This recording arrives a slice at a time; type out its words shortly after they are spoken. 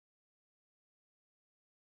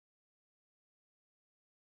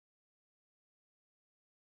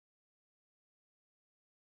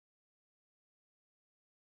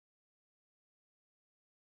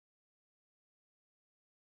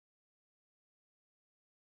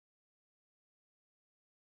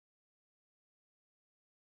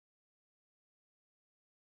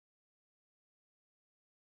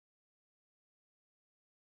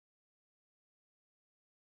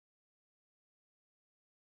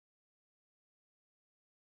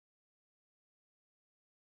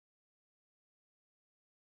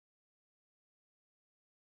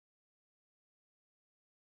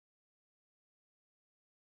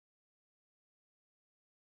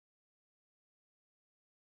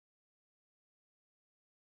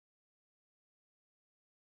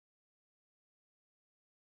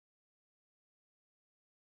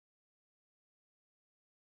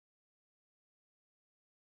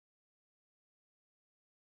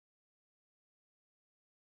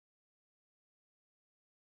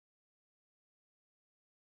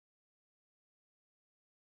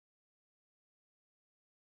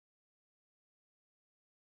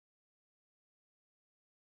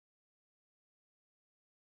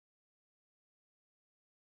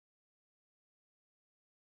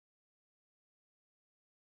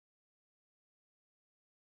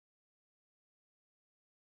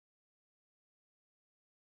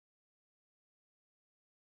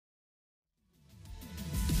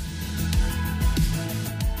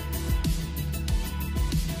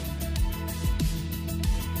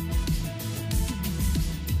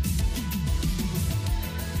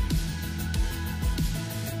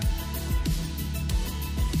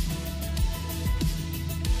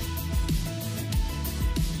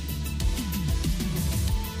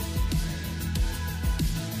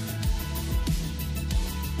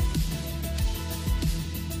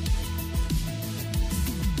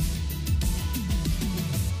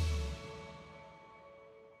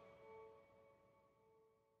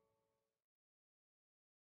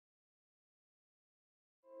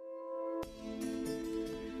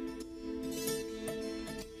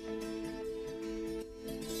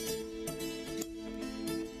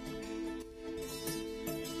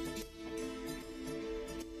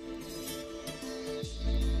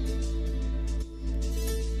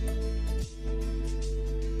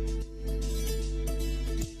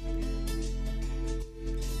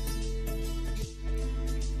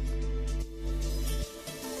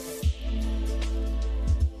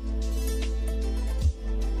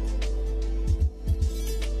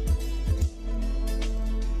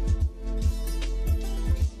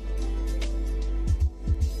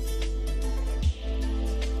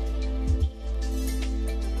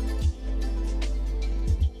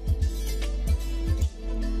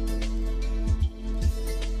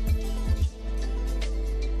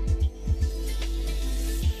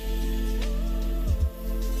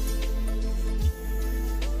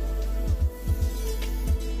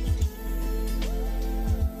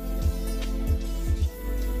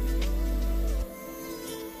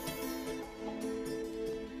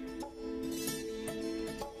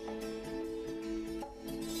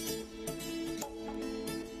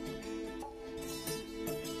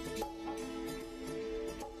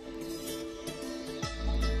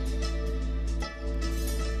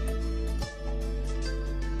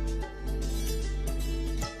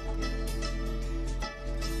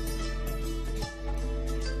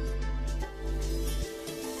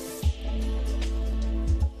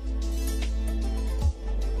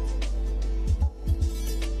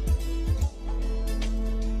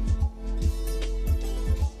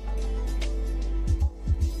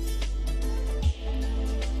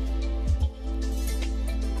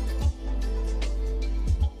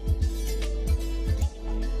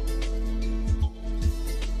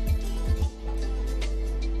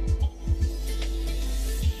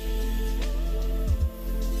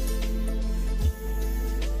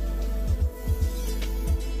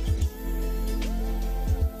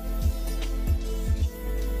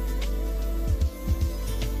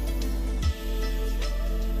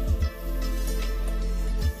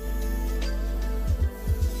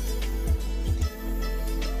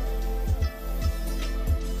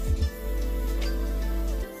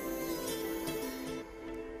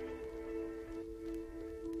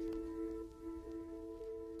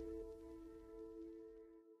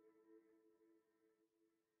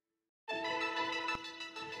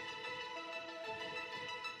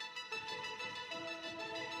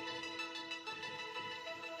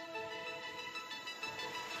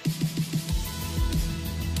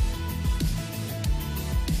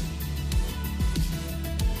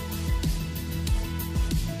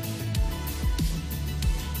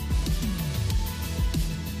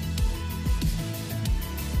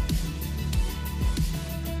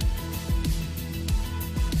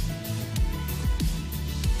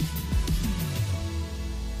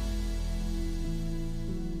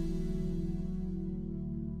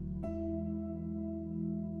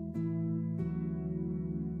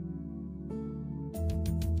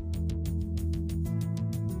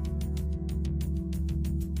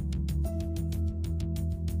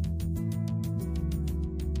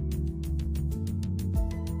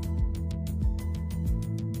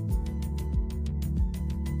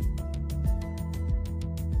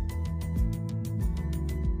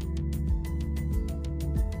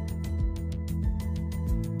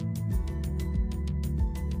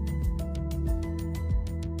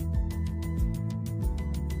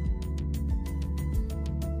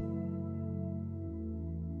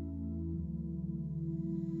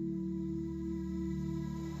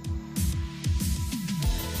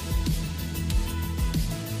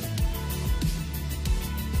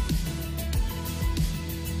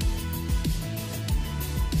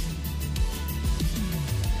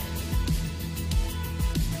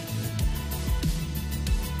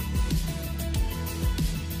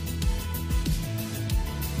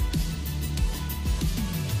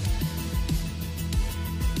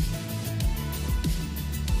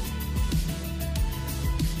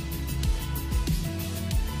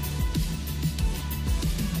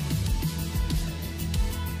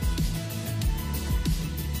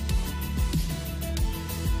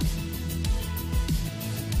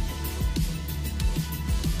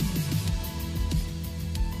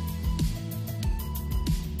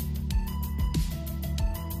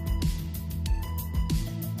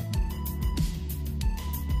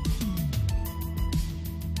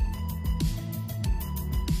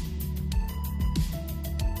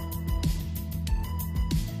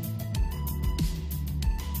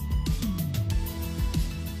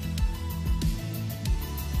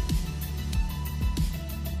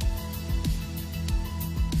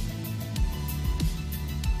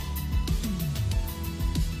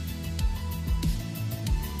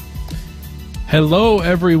Hello,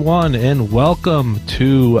 everyone, and welcome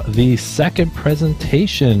to the second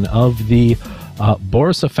presentation of the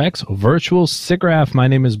Boris Effects Virtual SIGGRAPH. My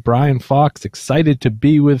name is Brian Fox. Excited to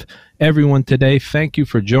be with everyone today. Thank you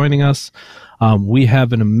for joining us. We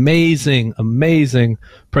have an amazing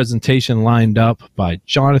presentation lined up by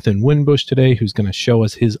Jonathan Winbush today, who's going to show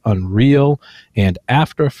us his Unreal and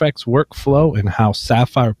After Effects workflow and how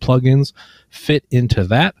Sapphire plugins fit into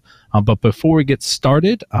that. But before we get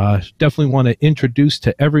started, definitely want to introduce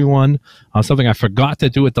to everyone something I forgot to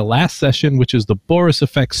do at the last session, which is the Boris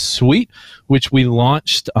Effects Suite, which we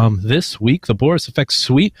launched this week. The Boris Effects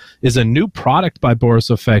Suite is a new product by Boris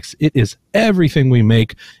Effects. It is everything we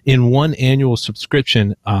make in one annual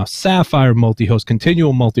subscription. Sapphire multi-host,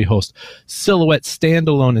 continual multi-host, Silhouette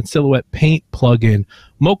standalone and Silhouette Paint plugin,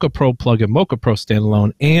 Mocha Pro plugin, Mocha Pro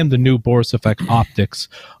standalone, and the new Boris Effect Optics,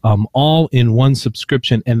 all in one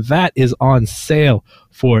subscription. And that is on sale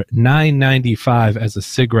for $9.95 as a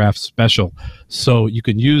SIGGRAPH special. So you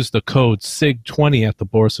can use the code SIG20 at the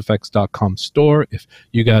boriseffects.com store if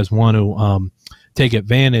you guys want to take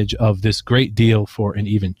advantage of this great deal for an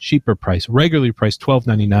even cheaper price. Regularly priced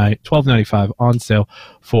 $12.95, on sale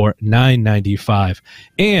for $9.95.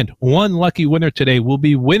 And one lucky winner today will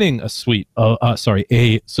be winning a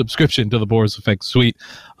subscription to the Boris Effects Suite.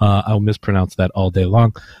 I'll mispronounce that all day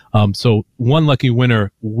long. So one lucky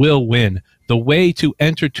winner will win. The way to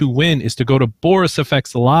enter to win is to go to Boris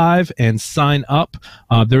Effects Live and sign up.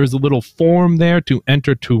 There is a little form there to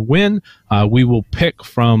enter to win. We will pick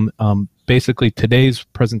from basically today's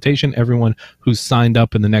presentation, everyone who's signed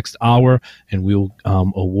up in the next hour, and we'll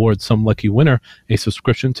award some lucky winner a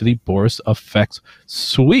subscription to the Boris Effects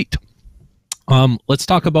Suite. Let's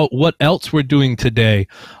talk about what else we're doing today.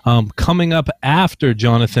 Coming up after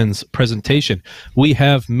Jonathan's presentation, we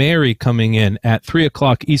have Mary coming in at 3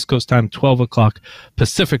 o'clock East Coast time, 12 o'clock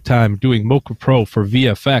Pacific time, doing Mocha Pro for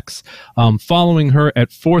VFX. Following her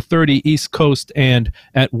at 4:30 East Coast and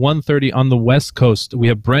at 1:30 on the West Coast, we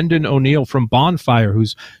have Brendan O'Neill from Bonfire,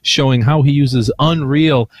 who's showing how he uses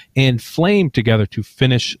Unreal and Flame together to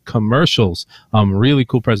finish commercials. Really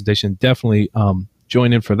cool presentation. Definitely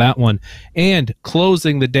join in for that one. And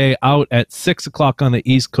closing the day out at 6 o'clock on the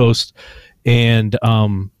East Coast and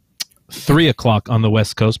 3 o'clock on the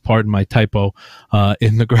West Coast, pardon my typo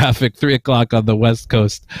in the graphic, 3 o'clock on the West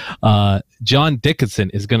Coast, John Dickinson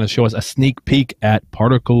is going to show us a sneak peek at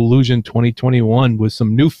Particle Illusion 2021 with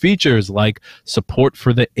some new features like support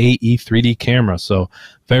for the AE 3D camera. So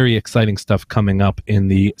very exciting stuff coming up in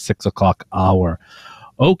the 6 o'clock hour.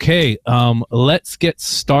 Okay, let's get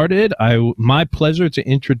started. My pleasure to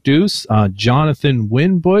introduce Jonathan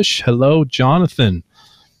Winbush. Hello, Jonathan.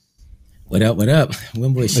 What up,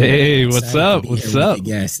 Winbush? Hey, what's up? What's up?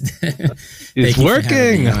 Yes. It's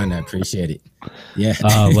working. I appreciate it. Yeah.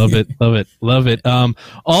 Love it.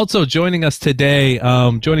 Also joining us today,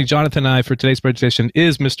 joining Jonathan and I for today's presentation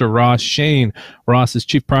is Mr. Ross Shane. Ross is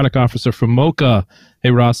Chief Product Officer for Mocha.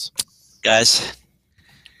 Hey, Ross. Guys.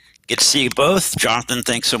 Good to see you both. Jonathan,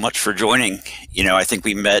 thanks so much for joining. You know, I think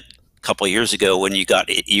we met a couple of years ago when you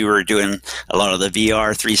were doing a lot of the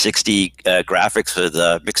VR 360 graphics with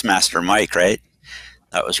Mixmaster Mike, right?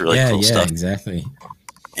 That was really cool stuff. Yeah, exactly.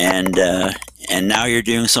 And now you're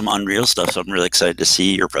doing some Unreal stuff, so I'm really excited to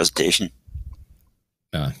see your presentation.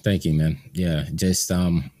 Thank you, man. Yeah, just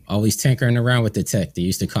always tinkering around with the tech. They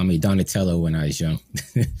used to call me Donatello when I was young.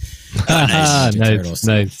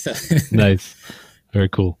 Nice. Very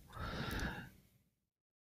cool.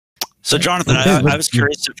 So, Jonathan, I was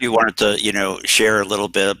curious if you wanted to, share a little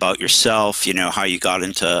bit about yourself, how you got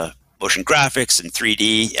into motion graphics and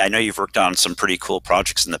 3D. I know you've worked on some pretty cool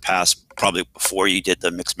projects in the past, probably before you did the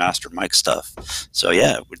Mixmaster Mike stuff. So,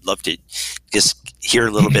 yeah, we'd love to just hear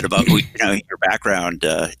a little bit about your background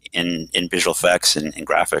in visual effects and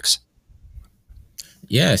graphics.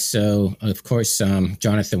 Yeah, so of course,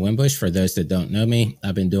 Jonathan Winbush, for those that don't know me,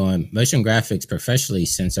 I've been doing motion graphics professionally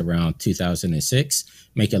since around 2006.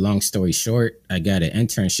 Make a long story short, I got an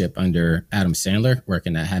internship under Adam Sandler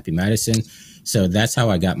working at Happy Madison. So that's how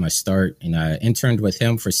I got my start. And I interned with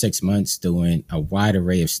him for 6 months doing a wide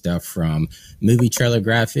array of stuff from movie trailer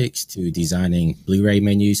graphics to designing Blu-ray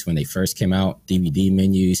menus when they first came out, DVD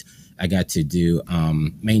menus. I got to do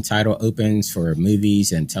main title opens for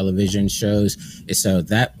movies and television shows. And so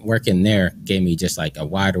that work in there gave me just like a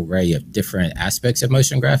wide array of different aspects of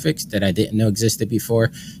motion graphics that I didn't know existed before.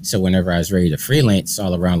 So whenever I was ready to freelance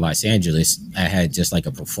all around Los Angeles, I had just like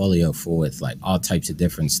a portfolio full with like all types of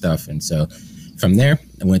different stuff. And so from there,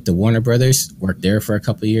 I went to Warner Brothers, worked there for a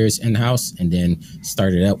couple of years in-house, and then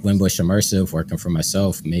started up Winbush Immersive, working for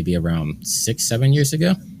myself maybe around 6-7 years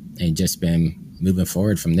ago, and just been moving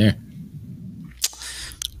forward from there.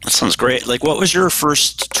 sounds great. Like, what was your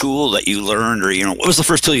first tool that you learned, or what was the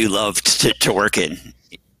first tool you loved to work in?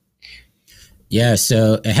 Yeah,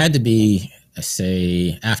 so it had to be,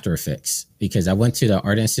 say, After Effects, because I went to the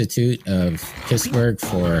Art Institute of Pittsburgh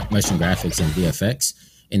for motion graphics and VFX.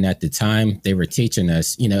 And at the time, they were teaching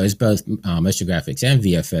us, it's both motion graphics and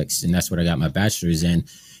VFX, and that's what I got my bachelor's in.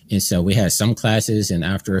 And so we had some classes in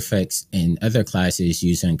After Effects and other classes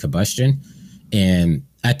using combustion. And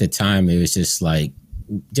at the time, it was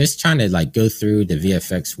just trying to like go through the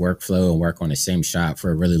VFX workflow and work on the same shot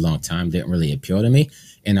for a really long time didn't really appeal to me.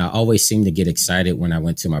 And I always seemed to get excited when I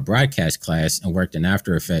went to my broadcast class and worked in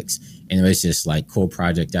After Effects. And it was just like cool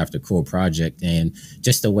project after cool project. And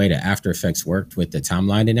just the way that After Effects worked with the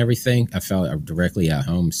timeline and everything, I felt directly at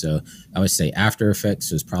home. So I would say After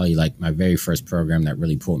Effects was probably like my very first program that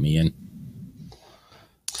really pulled me in.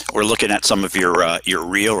 We're looking at some of your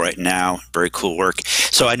reel right now. Very cool work.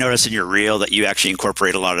 So I noticed in your reel that you actually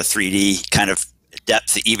incorporate a lot of 3D kind of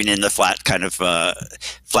depth, even in the flat kind of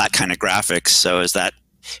graphics. So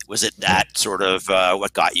was it that sort of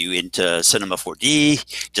what got you into Cinema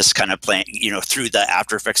 4D? Just kind of playing, through the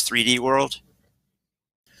After Effects 3D world.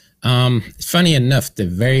 Funny enough, the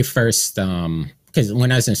very first because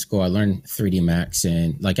when I was in school, I learned 3D Max,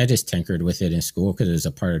 and like I just tinkered with it in school because it was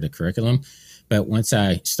a part of the curriculum. But once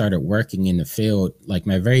I started working in the field, like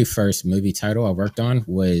my very first movie title I worked on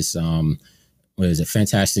was a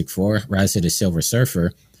Fantastic Four: Rise of the Silver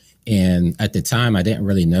Surfer. And at the time, I didn't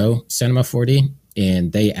really know Cinema 4D.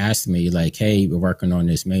 And they asked me like, hey, we're working on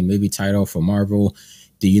this main movie title for Marvel.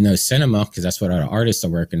 Do you know cinema? Because that's what all the artists are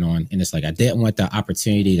working on. And it's like, I didn't want the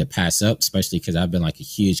opportunity to pass up, especially because I've been like a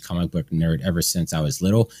huge comic book nerd ever since I was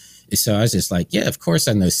little. And so I was just like, yeah, of course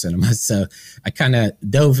I know cinema. So I kind of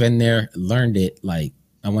dove in there, learned it like,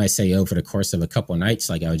 I want to say over the course of a couple of nights.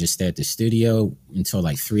 Like I would just stay at the studio until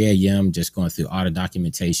like 3 a.m. just going through all the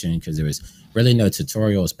documentation because there was really no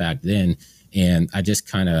tutorials back then. And I just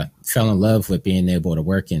kind of fell in love with being able to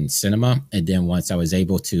work in cinema. And then once I was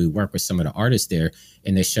able to work with some of the artists there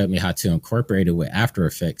and they showed me how to incorporate it with After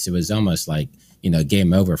Effects, it was almost like,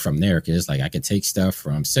 game over from there. Cause it's like I could take stuff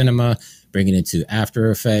from cinema, bring it into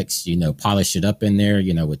After Effects, polish it up in there,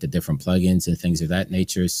 with the different plugins and things of that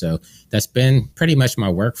nature. So that's been pretty much my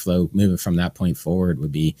workflow moving from that point forward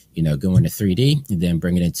would be, going to 3D and then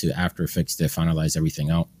bring it into After Effects to finalize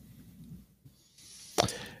everything out.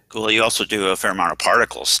 Cool. You also do a fair amount of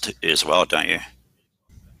particles as well, don't you?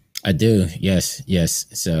 I do. Yes.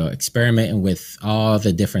 So experimenting with all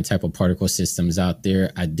the different type of particle systems out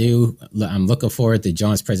there. I'm looking forward to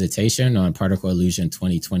John's presentation on Particle Illusion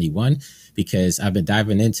 2021 because I've been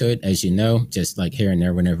diving into it, as you know, just like here and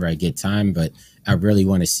there whenever I get time. But I really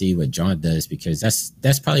want to see what John does because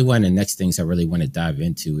that's probably one of the next things I really want to dive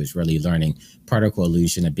into is really learning particle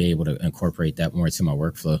illusion and be able to incorporate that more into my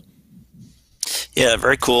workflow. Yeah,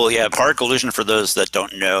 very cool. Yeah, Particle Illusion, for those that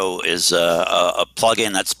don't know, is a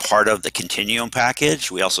plugin that's part of the Continuum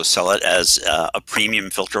package. We also sell it as a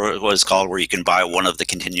premium filter, what it's called, where you can buy one of the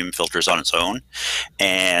Continuum filters on its own.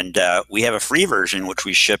 And we have a free version, which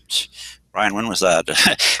we shipped. Ryan, when was that?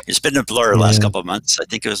 It's been a blur the last couple of months. I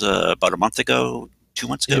think it was about a month ago, 2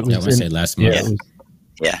 months ago. I would say last month.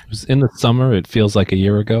 Yeah. It was in the summer. It feels like a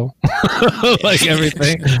year ago. Like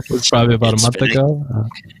everything was probably about a month ago.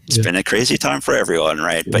 It's been a crazy time for everyone,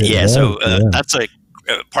 right? But that's like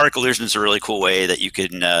particle illusion is a really cool way that you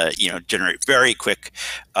can generate very quick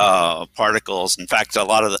particles. In fact, a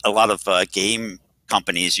lot of game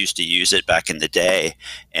companies used to use it back in the day,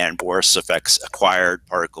 and Boris Effects acquired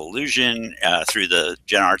Particle Illusion through the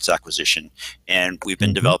GenArts acquisition, and we've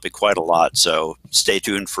been developing quite a lot. So stay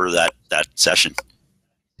tuned for that session.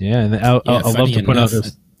 Yeah, and I'll love to put out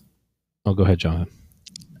this. Oh, go ahead, John.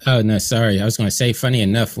 Oh, no, sorry. I was going to say, funny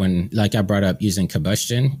enough, when like I brought up using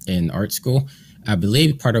combustion in art school, I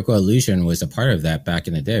believe Particle Illusion was a part of that back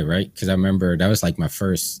in the day, right? Because I remember that was like my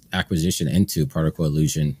first acquisition into Particle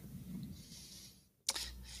Illusion.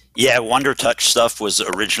 Yeah, Wonder Touch stuff was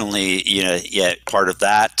originally, part of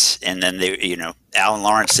that, and then they, Alan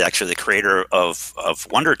Lawrence, actually the creator of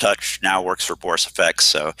Wonder Touch, now works for Boris Effects.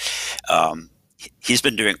 So he's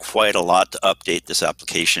been doing quite a lot to update this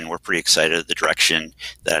application. We're pretty excited at the direction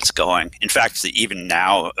that it's going. In fact, even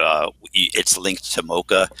now, it's linked to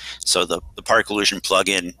Mocha. So the Particle Illusion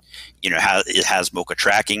plugin, it has Mocha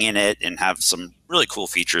tracking in it and have some really cool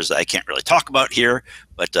features that I can't really talk about here,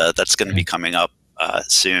 but that's going to be coming up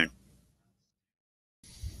soon.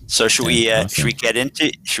 So should we get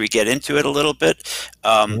into it a little bit?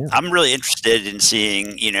 I'm really interested in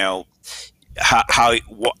seeing how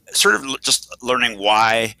sort of just learning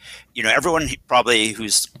why everyone probably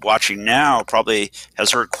who's watching now probably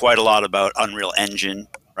has heard quite a lot about Unreal Engine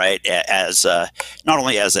right? As not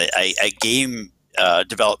only as a game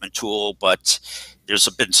development tool, but there's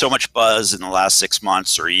been so much buzz in the last 6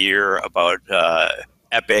 months or a year about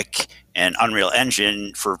Epic and Unreal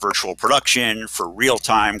Engine for virtual production, for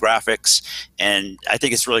real-time graphics, and I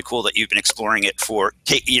think it's really cool that you've been exploring it for,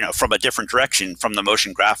 from a different direction, from the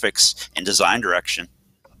motion graphics and design direction.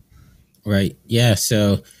 Right. Yeah.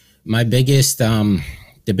 So my biggest, the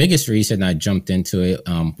biggest reason I jumped into it,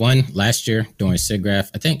 one, last year during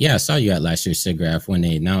SIGGRAPH, I think, I saw you at last year's SIGGRAPH when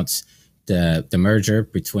they announced the merger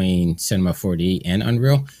between Cinema 4D and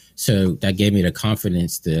Unreal. So that gave me the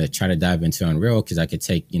confidence to try to dive into Unreal, because I could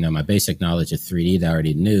take, my basic knowledge of 3D that I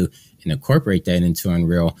already knew and incorporate that into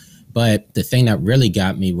Unreal. But the thing that really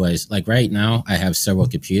got me was, like, right now I have several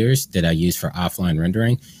computers that I use for offline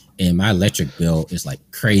rendering, and my electric bill is like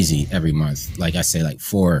crazy every month. Like I say, like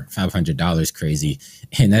 $400-500 crazy.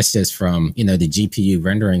 And that's just from, the GPU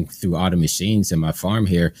rendering through all the machines in my farm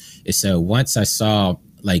here. And so once I saw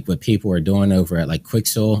like what people were doing over at like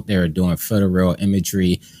Quixel, they were doing photoreal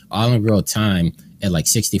imagery all in real time at like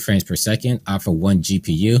 60 frames per second off of one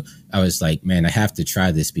GPU. I was like, man, I have to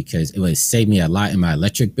try this because it would save me a lot in my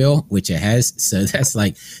electric bill, which it has. So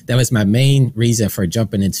that was my main reason for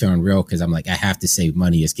jumping into Unreal, because I'm like, I have to save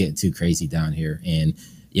money. It's getting too crazy down here. And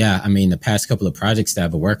yeah, I mean, the past couple of projects that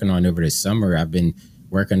I've been working on over the summer, I've been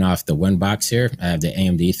working off the one box here. I have the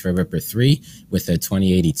AMD Threadripper 3 with a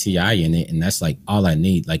 2080 Ti in it, and that's like all I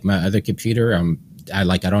need. Like my other computer, I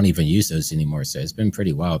don't even use those anymore. So it's been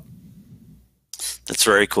pretty wild. That's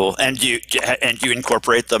very cool. And you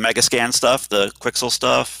incorporate the Megascan stuff, the Quixel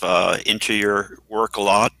stuff, into your work a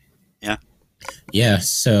lot? Yeah. Yeah.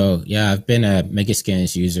 So yeah, I've been a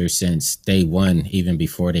Megascans user since day one, even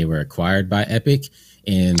before they were acquired by Epic.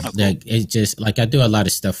 And like, it just like, I do a lot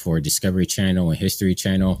of stuff for Discovery Channel and History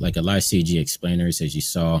Channel, like a lot of CG explainers, as you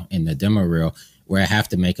saw in the demo reel, where I have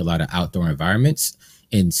to make a lot of outdoor environments.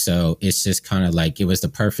 And so it's just kind of like, it was the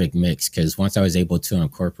perfect mix, because once I was able to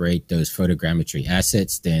incorporate those photogrammetry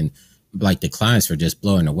assets, then like the clients were just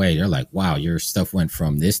blown away. They're like, wow, your stuff went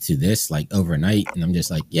from this to this like overnight. And I'm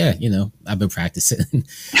just like, yeah, I've been practicing.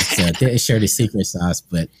 So I didn't share the secret sauce,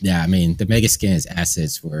 but yeah, I mean, the Megascans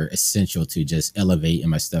assets were essential to just elevating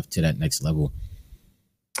my stuff to that next level.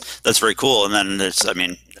 That's very cool. And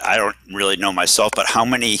then I don't really know myself, but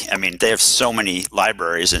they have so many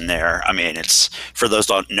libraries in there. I mean, it's, for those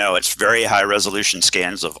who don't know, it's very high resolution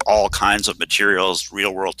scans of all kinds of materials,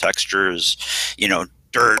 real world textures,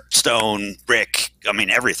 dirt, stone, brick,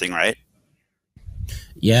 everything, right?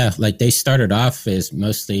 Yeah, like they started off as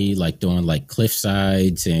mostly like doing like cliff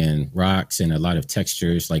sides and rocks and a lot of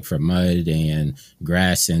textures like for mud and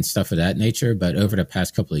grass and stuff of that nature. But over the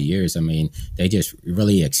past couple of years, they just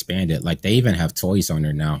really expanded. Like they even have toys on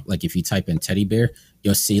there now. Like if you type in teddy bear,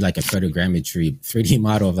 you'll see like a photogrammetry 3D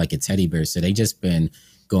model of like a teddy bear. So they just been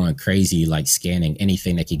going crazy, like scanning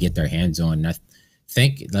anything they could get their hands on. And I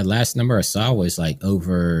think the last number I saw was like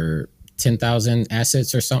over 10,000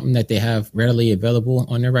 assets or something that they have readily available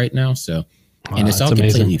on there right now. So, and it's all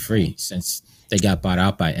completely free since they got bought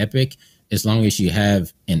out by Epic. As long as you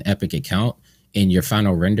have an Epic account and your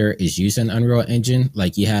final render is using Unreal Engine,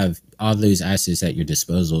 like you have all those assets at your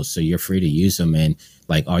disposal. So you're free to use them in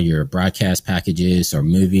like all your broadcast packages or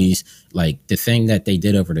movies. Like the thing that they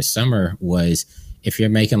did over the summer was, if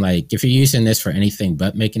you're using this for anything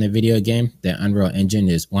but making a video game, the Unreal Engine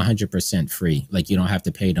is 100% free. Like you don't have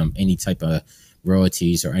to pay them any type of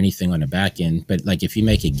royalties or anything on the back end. But like if you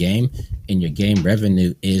make a game and your game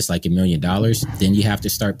revenue is like $1 million, then you have to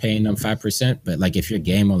start paying them 5%. But like if your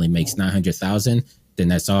game only makes 900,000, then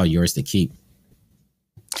that's all yours to keep.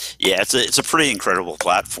 Yeah, it's a pretty incredible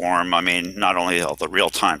platform. Not only all the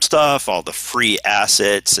real-time stuff, all the free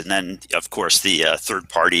assets, and then of course the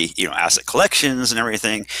third-party asset collections and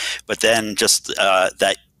everything. But then just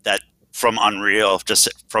that from Unreal, just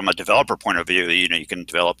from a developer point of view, you can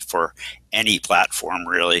develop for any platform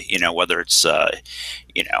really. Whether it's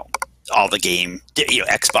all the game,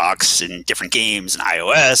 Xbox and different games and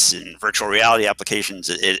iOS and virtual reality applications.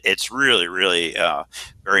 It's really, really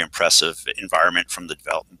very impressive environment from the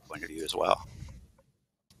development point of view as well.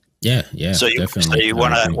 Yeah. So you definitely.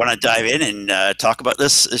 want to dive in and talk about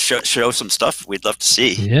this, show some stuff we'd love to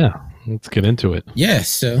see. Yeah, let's get into it. Yeah.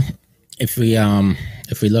 So if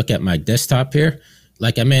we look at my desktop here,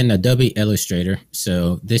 like I'm in Adobe Illustrator.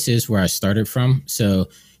 So this is where I started from. So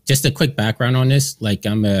just a quick background on this, like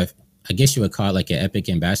I I guess you would call it like an Epic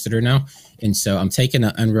ambassador now. And so I'm taking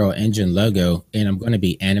the Unreal Engine logo and I'm going to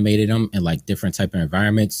be animating them in like different type of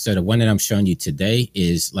environments. So the one that I'm showing you today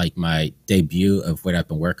is like my debut of what I've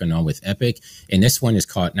been working on with Epic. And this one is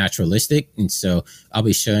called Naturalistic. And so I'll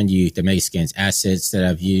be showing you the Megascans assets that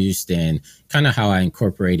I've used and kind of how I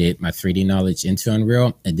incorporated my 3D knowledge into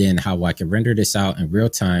Unreal, and then how I can render this out in real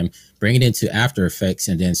time, bring it into After Effects,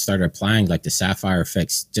 and then start applying like the Sapphire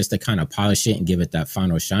effects just to kind of polish it and give it that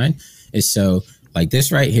final shine. And so like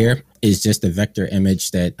this right here is just a vector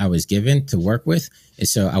image that I was given to work with. And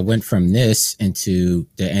so I went from this into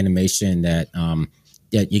the animation that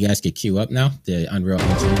that you guys could queue up now, the Unreal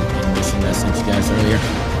Engine animation that I sent you guys earlier.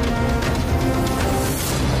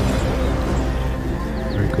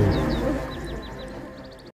 Very cool.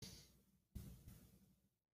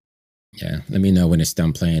 Yeah, let me know when it's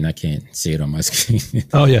done playing. I can't see it on my screen.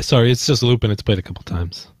 Oh yeah, sorry, it's just looping. It's played a couple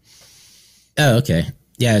times. Oh, okay.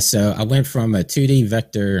 Yeah, so I went from a 2D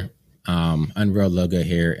vector Unreal logo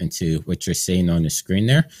here into what you're seeing on the screen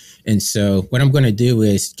there. And so what I'm going to do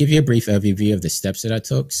is give you a brief overview of the steps that I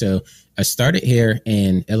took. So I started here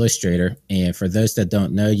in Illustrator. And for those that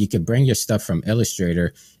don't know, you can bring your stuff from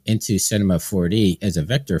Illustrator into Cinema 4D as a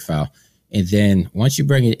vector file. And then once you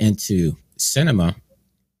bring it into Cinema,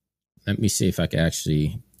 let me see if I can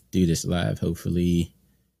actually do this live. Hopefully,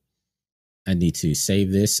 I need to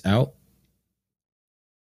save this out.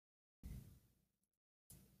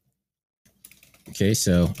 Okay,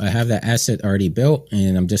 so I have that asset already built,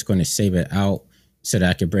 and I'm just going to save it out so that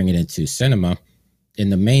I can bring it into Cinema.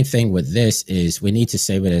 And the main thing with this is we need to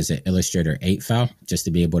save it as an Illustrator 8 file just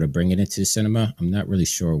to be able to bring it into Cinema. I'm not really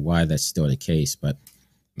sure why that's still the case, but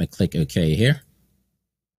I'm going to click OK here.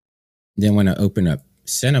 Then when I open up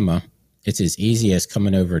Cinema, it's as easy as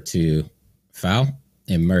coming over to File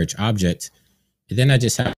and Merge Object. And then I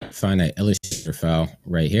just have to find that Illustrator file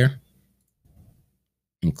right here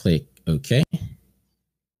and click OK.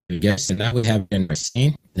 Yes, so now we have it in our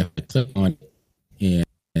scene. Now I click on it,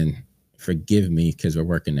 and forgive me because we're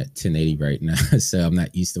working at 1080 right now, so I'm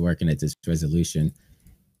not used to working at this resolution.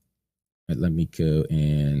 But let me go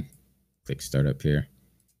and click start up here.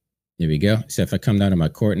 There we go. So if I come down to my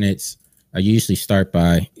coordinates, I usually start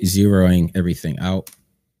by zeroing everything out.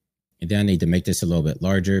 And then I need to make this a little bit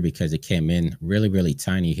larger because it came in really, really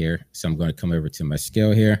tiny here. So I'm going to come over to my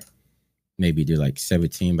scale here, maybe do like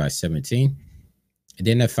 17 by 17. And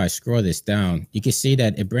then if I scroll this down, you can see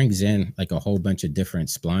that it brings in like a whole bunch of different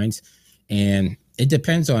splines. And it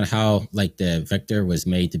depends on how like the vector was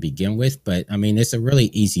made to begin with. But I mean, it's a really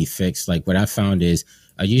easy fix. Like what I found is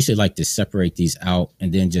I usually like to separate these out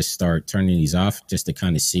and then just start turning these off just to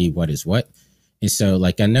kind of see what is what. And so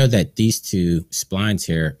like I know that these two splines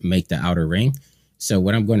here make the outer ring. So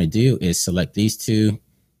what I'm going to do is select these two,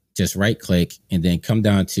 just right click, and then come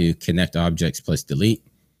down to connect objects plus delete.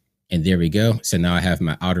 And there we go. So now I have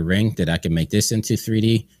my outer ring that I can make this into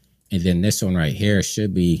 3D. And then this one right here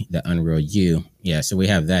should be the Unreal U. Yeah, so we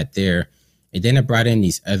have that there. And then I brought in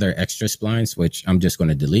these other extra splines, which I'm just going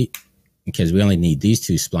to delete because we only need these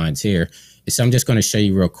two splines here. And so I'm just going to show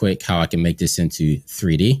you real quick how I can make this into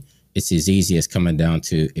 3D. It's as easy as coming down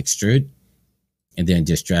to extrude and then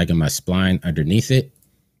just dragging my spline underneath it.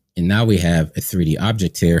 And now we have a 3D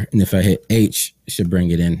object here. And if I hit H, it should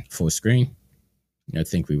bring it in full screen. I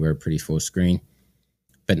think we were pretty full screen,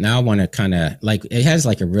 but now I want to kind of like, it has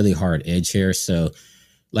like a really hard edge here. So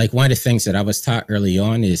like one of the things that I was taught early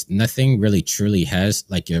on is nothing really truly has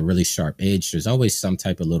like a really sharp edge. There's always some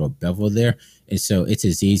type of little bevel there. And so it's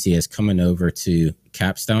as easy as coming over to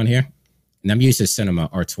caps down here. And I'm using Cinema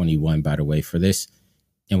R21, by the way, for this.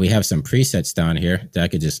 And we have some presets down here that I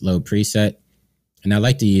could just load preset. And I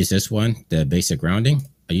like to use this one, the basic rounding.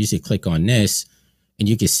 I usually click on this. And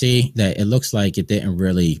you can see that it looks like it didn't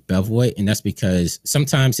really bevel it. And that's because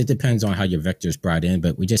sometimes it depends on how your vector is brought in,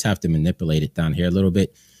 but we just have to manipulate it down here a little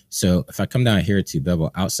bit. So if I come down here to bevel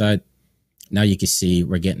outside, now you can see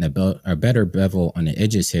we're getting a better bevel on the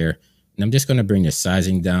edges here. And I'm just going to bring the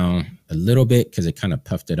sizing down a little bit because it kind of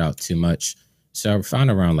puffed it out too much. So I found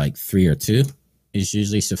around like 3 or 2 is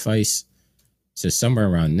usually suffice. So somewhere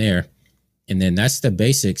around there. And then that's the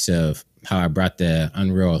basics of how I brought the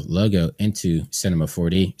Unreal logo into Cinema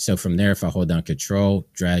 4D. So from there, if I hold down Control,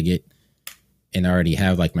 drag it, and I already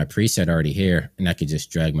have like my preset already here, and I could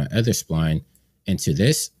just drag my other spline into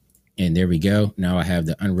this. And there we go. Now I have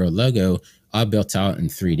the Unreal logo all built out in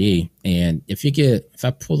 3D. And if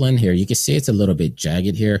I pull in here, you can see it's a little bit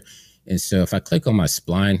jagged here. And so if I click on my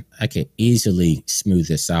spline, I can easily smooth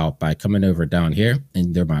this out by coming over down here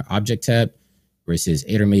and there my object tab. Where it says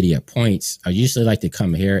intermediate points, I usually like to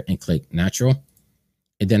come here and click natural.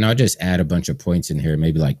 And then I'll just add a bunch of points in here,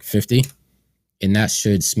 maybe like 50. And that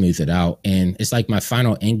should smooth it out. And it's like my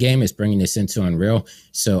final end game is bringing this into Unreal.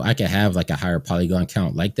 So I could have like a higher polygon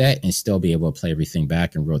count like that and still be able to play everything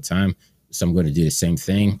back in real time. So I'm going to do the same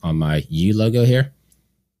thing on my U logo here.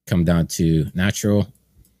 Come down to natural,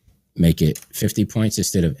 make it 50 points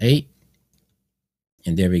instead of 8.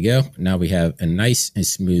 And there we go. Now we have a nice and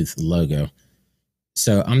smooth logo.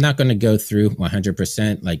 So I'm not going to go through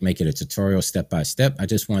 100%, like make it a tutorial step by step. I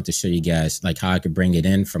just want to show you guys like how I could bring it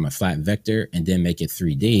in from a flat vector and then make it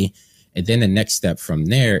 3D. And then the next step from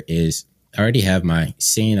there is I already have my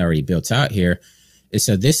scene already built out here. And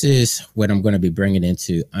so this is what I'm going to be bringing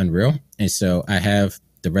into Unreal. And so I have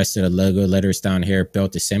the rest of the logo letters down here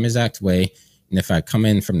built the same exact way. And if I come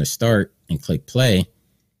in from the start and click play,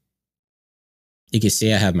 you can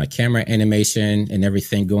see I have my camera animation and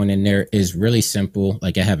everything going in there is really simple.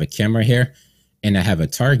 Like I have a camera here and I have a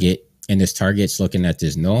target, and this target's looking at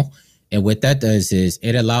this null. And what that does is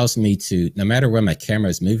it allows me to, no matter where my camera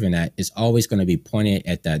is moving at, it's always going to be pointed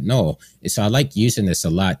at that null. And so I like using this a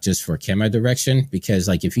lot just for camera direction, because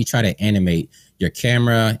like if you try to animate your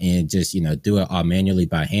camera and just, do it all manually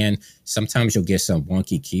by hand, sometimes you'll get some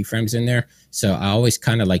wonky keyframes in there. So I always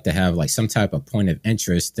kind of like to have like some type of point of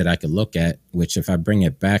interest that I could look at, which if I bring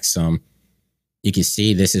it back some, you can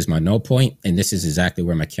see this is my null point, and this is exactly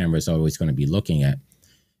where my camera is always going to be looking at.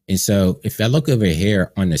 And so if I look over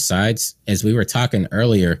here on the sides, as we were talking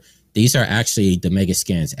earlier, these are actually the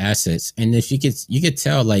Megascans assets. And if you could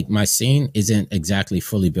tell, like my scene isn't exactly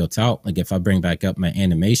fully built out. Like if I bring back up my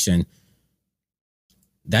animation,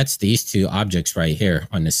 that's these two objects right here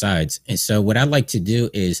on the sides. And so what I like to do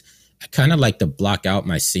is I kind of like to block out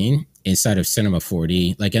my scene inside of Cinema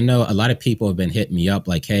 4D. Like I know a lot of people have been hitting me up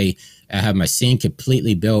like, hey, I have my scene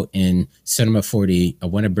completely built in Cinema 4D. I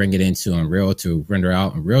want to bring it into Unreal to render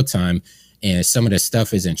out in real time. And some of the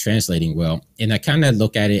stuff isn't translating well. And I kind of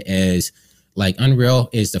look at it as like Unreal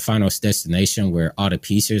is the final destination where all the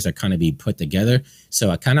pieces are kind of be put together. So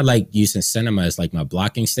I kind of like using Cinema as like my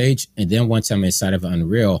blocking stage. And then once I'm inside of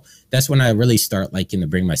Unreal, that's when I really start liking to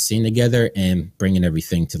bring my scene together and bringing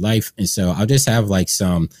everything to life. And so I'll just have like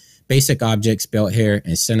some basic objects built here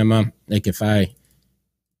in Cinema. Like if I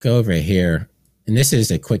go over here, and this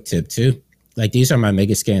is a quick tip too, like these are my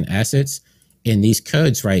Megascan assets. And these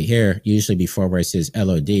codes right here, usually before where it says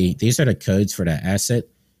LOD, these are the codes for that asset.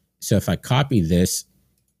 So if I copy this,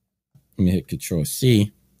 let me hit Control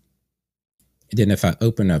C. And then if I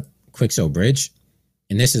open up Quixel Bridge,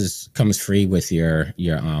 and this comes free with your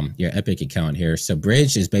Epic account here. So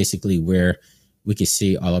Bridge is basically where we can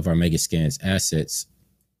see all of our Megascans assets.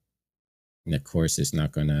 And of course, it's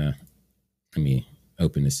not gonna, let me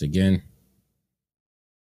open this again.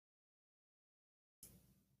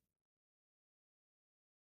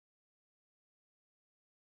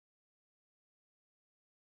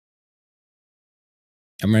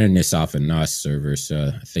 I'm running this off a NOS server,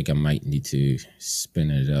 so I think I might need to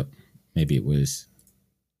spin it up. Maybe it was.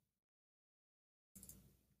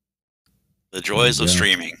 The joys of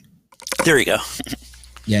streaming. There you go.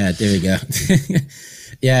 Yeah, there we go.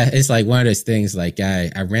 Yeah, it's like one of those things, like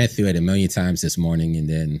I ran through it a million times this morning, and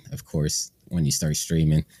then, of course, when you start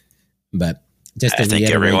streaming. But just to I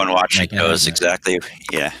think everyone watching knows exactly,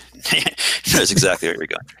 knows exactly where you're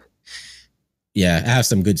going. Yeah, I have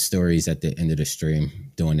some good stories at the end of the stream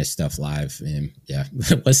doing this stuff live. And yeah,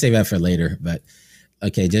 let's save that for later. But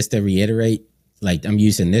okay, just to reiterate, like I'm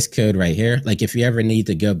using this code right here. Like if you ever need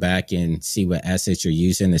to go back and see what assets you're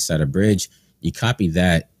using inside a bridge, you copy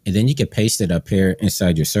that and then you can paste it up here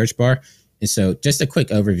inside your search bar. And so just a quick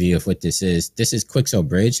overview of what this is. This is Quixel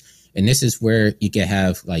Bridge. And this is where you can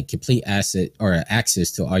have like complete asset or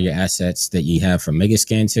access to all your assets that you have from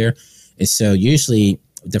Megascans here. And so usually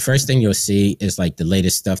the first thing you'll see is like the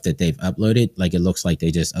latest stuff that they've uploaded. Like it looks like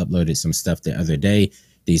they just uploaded some stuff the other day,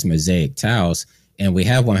 these mosaic tiles, and we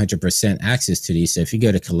have 100% access to these. So if you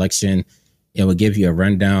go to collection, it will give you a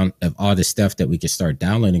rundown of all the stuff that we can start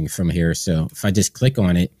downloading from here. So if I just click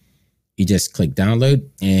on it, you just click download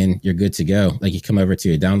and you're good to go. Like you come over to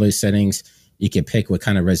your download settings, you can pick what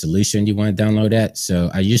kind of resolution you want to download at.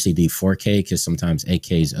 So I usually do 4K because sometimes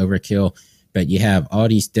 8K is overkill, but you have all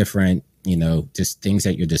these different, just things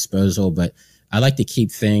at your disposal. But I like to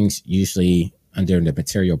keep things usually under the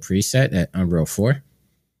material preset at Unreal 4.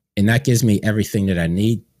 And that gives me everything that I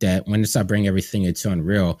need, that once I bring everything into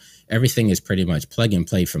Unreal, everything is pretty much plug and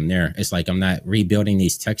play from there. It's like I'm not rebuilding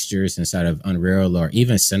these textures inside of Unreal or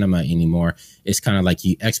even Cinema anymore. It's kind of like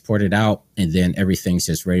you export it out and then everything's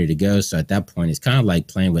just ready to go. So at that point, it's kind of like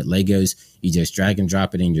playing with Legos. You just drag and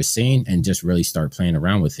drop it in your scene and just really start playing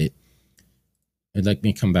around with it. And let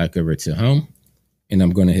me come back over to home. And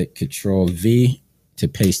I'm going to hit Control V to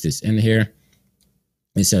paste this in here.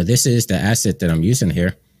 And so this is the asset that I'm using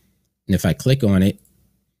here. And if I click on it,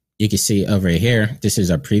 you can see over here, this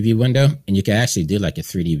is our preview window, and you can actually do like a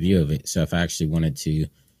 3D view of it. So if I actually wanted to,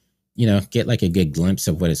 you know, get like a good glimpse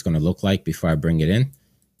of what it's going to look like before I bring it in,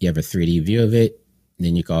 you have a 3D view of it.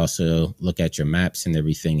 Then you can also look at your maps and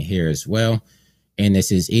everything here as well. And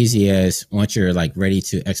it's as easy as once you're like ready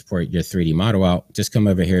to export your 3D model out, just come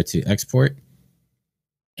over here to export.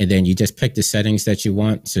 And then you just pick the settings that you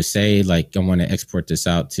want. So say like I want to export this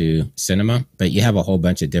out to Cinema, but you have a whole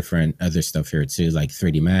bunch of different other stuff here too, like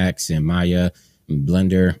 3D Max and Maya and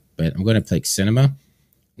Blender. But I'm going to pick Cinema.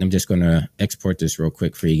 I'm just going to export this real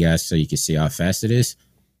quick for you guys so you can see how fast it is.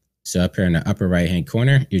 So up here in the upper right hand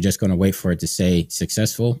corner, you're just going to wait for it to say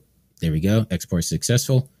successful. There we go. Export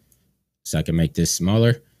successful. So I can make this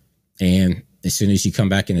smaller. And as soon as you come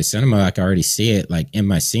back into Cinema, I can already see it like in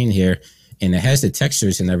my scene here. And it has the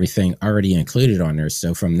textures and everything already included on there.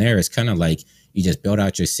 So from there, it's kind of like you just build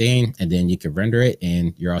out your scene and then you can render it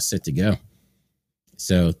and you're all set to go.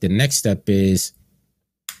 So the next step is,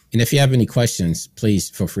 and if you have any questions, please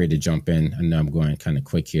feel free to jump in. I know I'm going kind of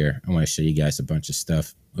quick here. I want to show you guys a bunch of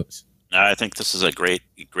stuff. Oops. I think this is a great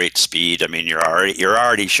speed. I mean, you're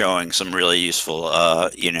already showing some really useful,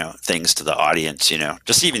 you know, things to the audience. You know,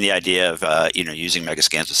 just even the idea of you know, using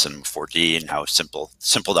Megascans with Cinema 4D and how simple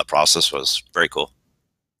that process was. Very cool.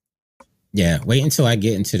 Yeah, wait until I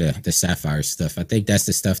get into the Sapphire stuff. I think that's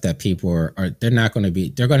the stuff that people are they're going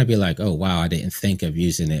to be like, oh wow, I didn't think of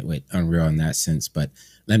using it with Unreal in that sense. But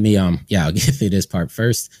let me I'll get through this part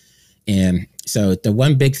first. And so the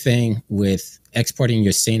one big thing with exporting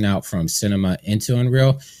your scene out from Cinema into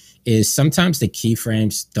Unreal is sometimes the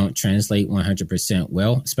keyframes don't translate 100%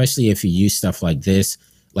 well, especially if you use stuff like this.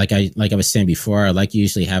 Like I was saying before, I like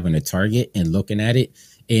usually having a target and looking at it.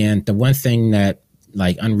 And the one thing that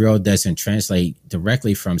like Unreal doesn't translate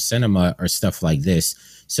directly from Cinema or stuff like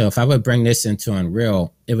this. So if I would bring this into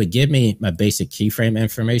Unreal, it would give me my basic keyframe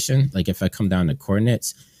information. Like if I come down to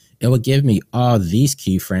coordinates, it would give me all these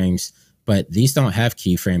keyframes, but these don't have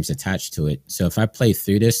keyframes attached to it. So if I play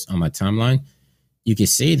through this on my timeline, you can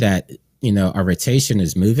see that, you know, our rotation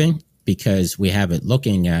is moving because we have it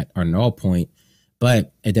looking at our null point,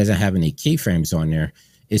 but it doesn't have any keyframes on there.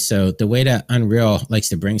 And so the way that Unreal likes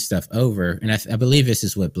to bring stuff over, and I believe this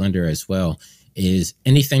is with Blender as well, is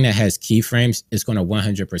anything that has keyframes is going to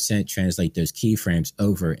 100% translate those keyframes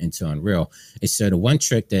over into Unreal. And so the one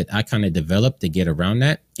trick that I kind of developed to get around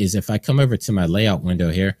that is if I come over to my layout window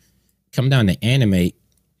here, come down to animate,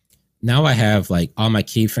 now I have like all my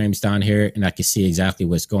keyframes down here and I can see exactly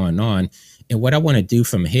what's going on. And what I want to do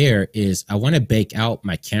from here is I want to bake out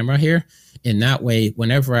my camera here. And that way,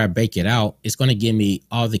 whenever I bake it out, it's going to give me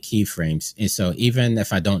all the keyframes. And so even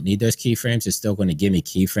if I don't need those keyframes, it's still going to give me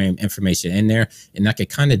keyframe information in there. And I can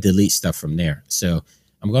kind of delete stuff from there. So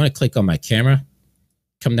I'm going to click on my camera,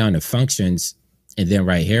 come down to functions, and then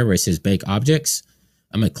right here where it says bake objects,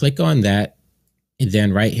 I'm going to click on that. And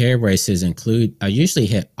then right here where it says include, I usually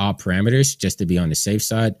hit all parameters just to be on the safe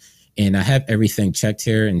side. And I have everything checked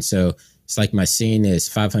here. And so it's like my scene is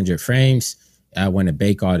 500 frames. I want to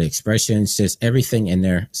bake all the expressions, just everything in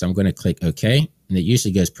there. So I'm going to click OK. And it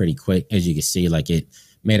usually goes pretty quick. As you can see, like it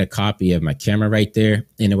made a copy of my camera right there.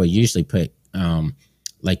 And it will usually put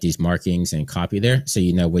like these markings and copy there. So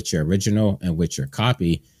you know which your original and which your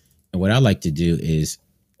copy. And what I like to do is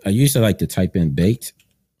I usually like to type in baked,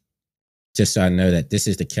 just so I know that this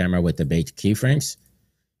is the camera with the baked keyframes.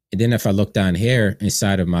 And then if I look down here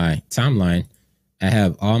inside of my timeline, I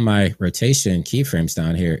have all my rotation keyframes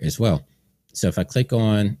down here as well. So if I click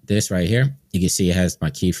on this right here, you can see it has my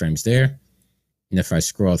keyframes there. And if I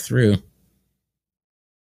scroll through,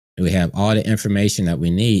 we have all the information that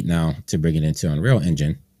we need now to bring it into Unreal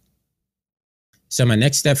Engine. So my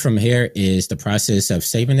next step from here is the process of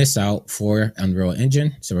saving this out for Unreal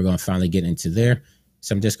Engine. So we're going to finally get into there.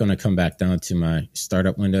 So I'm just going to come back down to my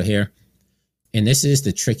startup window here. And this is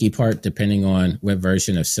the tricky part, depending on what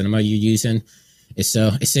version of Cinema you're using.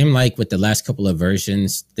 So it seemed like with the last couple of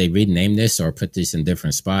versions, they renamed this or put this in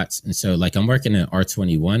different spots. And so like I'm working in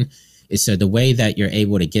R21. And so the way that you're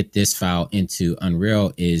able to get this file into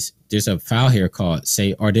Unreal is there's a file here called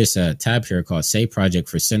there's a tab here called Save Project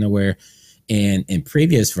for Cineware. And in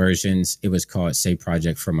previous versions, it was called Save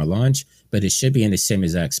Project for Melange, but it should be in the same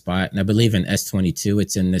exact spot. And I believe in S22,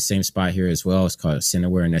 it's in the same spot here as well. It's called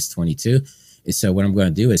Cineware in S22. And so what I'm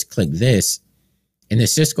going to do is click this, and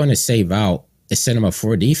it's just going to save out a Cinema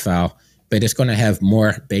 4D file, but it's going to have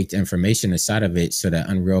more baked information inside of it so that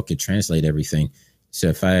Unreal could translate everything. So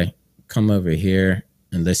if I come over here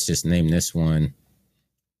and let's just name this one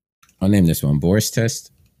I'll name this one Boris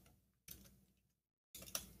test.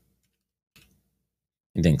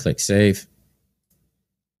 And then click save.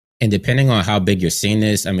 And depending on how big your scene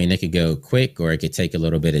is, I mean, it could go quick or it could take a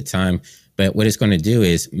little bit of time. But what it's going to do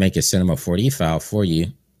is make a Cinema 4D file for you.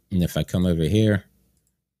 And if I come over here,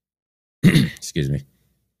 excuse me.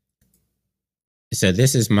 So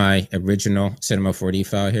this is my original Cinema 4D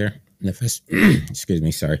file here. And if I, excuse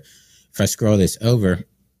me, sorry. If I scroll this over,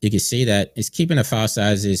 you can see that it's keeping the file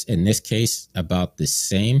sizes in this case about the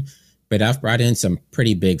same. But I've brought in some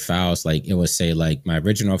pretty big files. Like it will say like my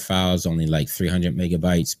original file is only like 300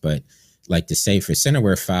 megabytes, but like the save for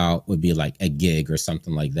Cineware file would be like a gig or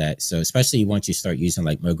something like that. So especially once you start using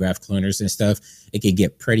like mograph cloners and stuff, it could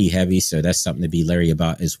get pretty heavy. So that's something to be leery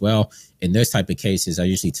about as well. In those type of cases, I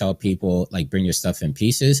usually tell people like bring your stuff in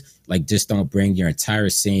pieces, like just don't bring your entire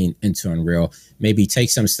scene into Unreal. Maybe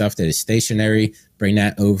take some stuff that is stationary, bring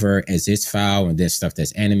that over as its file, and then stuff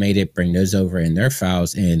that's animated, bring those over in their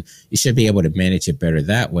files, and you should be able to manage it better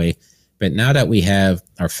that way. But now that we have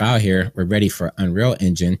our file here, we're ready for Unreal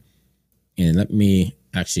Engine. And let me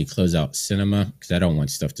actually close out Cinema because I don't want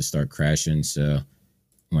stuff to start crashing. So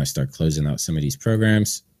I want to start closing out some of these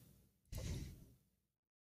programs.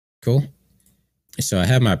 Cool. So I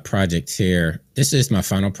have my project here. This is my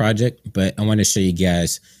final project, but I want to show you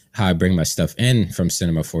guys how I bring my stuff in from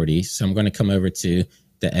Cinema 4D. So I'm going to come over to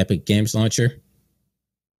the Epic Games Launcher.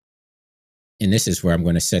 And this is where I'm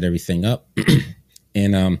going to set everything up.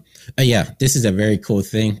 And yeah, this is a very cool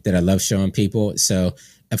thing that I love showing people. So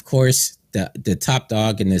of course, the top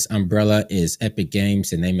dog in this umbrella is Epic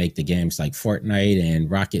Games, and they make the games like Fortnite and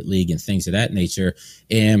Rocket League and things of that nature.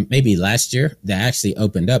 And maybe last year they actually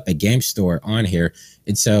opened up a game store on here.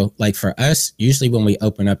 And so like for us, usually when we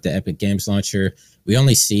open up the Epic Games Launcher, we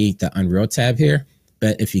only see the Unreal tab here.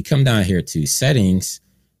 But if you come down here to settings,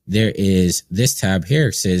 there is this tab here.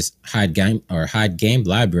 It says hide game or hide game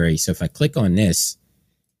library. So if I click on this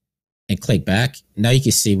and click back, now you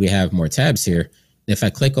can see we have more tabs here. If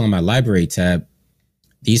I click on my library tab,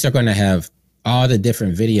 these are going to have all the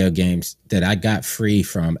different video games that I got free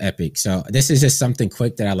from Epic. So this is just something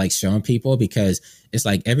quick that I like showing people because it's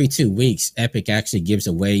like every 2 weeks, Epic actually gives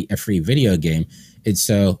away a free video game. And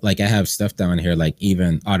so like I have stuff down here, like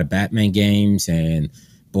even all the Batman games and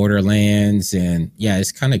Borderlands. And yeah,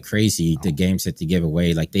 it's kind of crazy the games that they give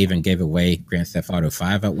away. Like they even gave away Grand Theft Auto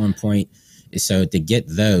 5 at one point. And so to get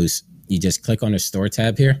those, you just click on the store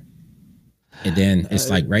tab here. And then it's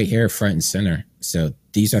like right here, front and center. So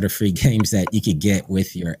these are the free games that you could get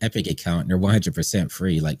with your Epic account. And they're 100%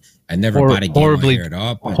 free. Like I never bought a game on here at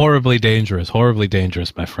all. But horribly dangerous,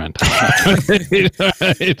 my friend.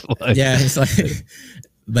 Yeah, it's like,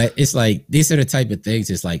 but it's like, these are the type of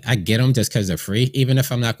things. It's like, I get them just because they're free. Even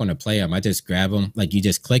if I'm not going to play them, I just grab them. Like you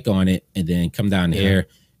just click on it and then come down here.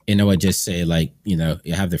 And it would just say like, you know,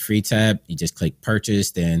 you have the free tab. You just click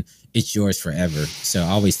purchase, then it's yours forever. So I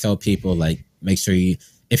always tell people like, make sure you,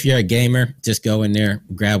 if you're a gamer, just go in there,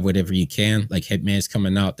 grab whatever you can. Like Hitman's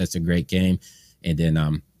coming out. That's a great game. And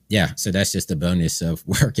then, yeah, so that's just the bonus of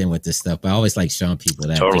working with this stuff. But I always like showing people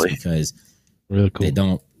that just because really cool. they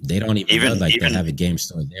don't even know like they have a game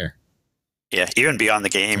store there. Yeah, even beyond the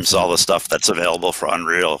games, all the stuff that's available for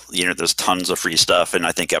Unreal, you know, there's tons of free stuff. And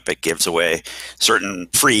I think Epic gives away certain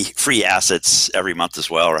free assets every month as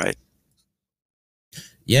well, right?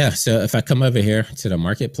 Yeah, so if I come over here to the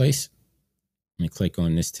marketplace, let me click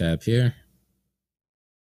on this tab here.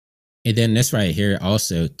 And then this right here,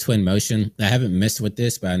 also Twinmotion. I haven't messed with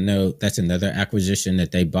this, but I know that's another acquisition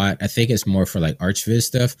that they bought. I think it's more for like ArchViz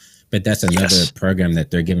stuff, but that's another program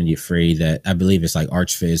that they're giving you free that I believe it's like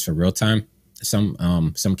ArchViz for real time. Some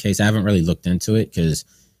case. I haven't really looked into it because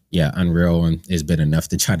yeah, Unreal has been enough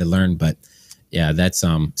to try to learn, but yeah, that's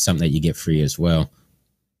something that you get free as well.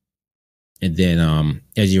 And then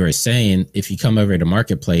as you were saying, if you come over to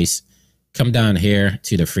Marketplace, come down here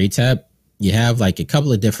to the free tab, you have like a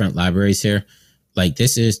couple of different libraries here. Like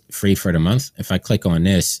this is free for the month. If I click on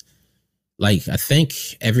this, like I think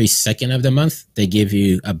every second of the month, they give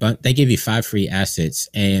you 5 free assets,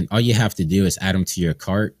 and all you have to do is add them to your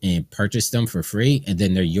cart and purchase them for free. And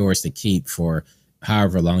then they're yours to keep for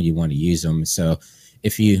however long you want to use them. So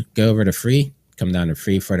if you go over to free, come down to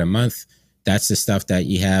free for the month, that's the stuff that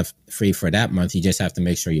you have free for that month. You just have to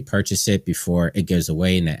make sure you purchase it before it goes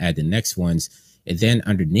away and then add the next ones. And then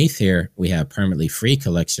underneath here, we have permanently free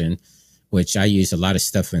collection, which I use a lot of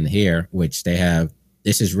stuff in here, which they have.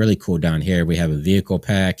 This is really cool down here. We have a vehicle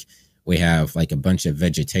pack. We have like a bunch of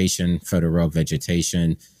vegetation, photo row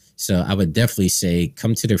vegetation, So I would definitely say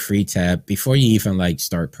come to the free tab before you even like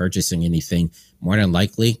start purchasing anything. More than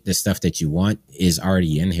likely, the stuff that you want is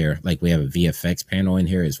already in here. Like we have a VFX panel in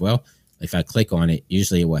here as well. If I click on it,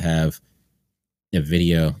 usually it will have a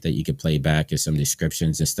video that you can play back and some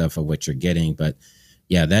descriptions and stuff of what you're getting. But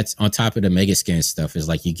yeah, that's on top of the Megascan stuff is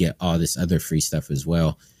like you get all this other free stuff as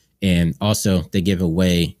well. And also they give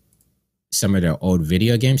away some of their old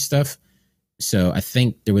video game stuff. So I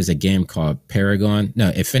think there was a game called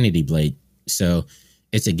Infinity Blade. So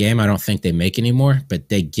it's a game I don't think they make anymore, but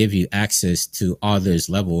they give you access to all those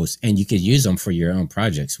levels and you could use them for your own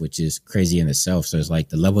projects, which is crazy in itself. So it's like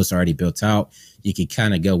the levels are already built out. You could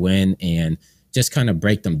kind of go in and just kind of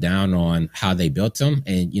break them down on how they built them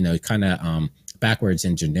and, you know, kind of backwards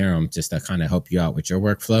engineer them just to kind of help you out with your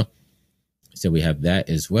workflow. So we have that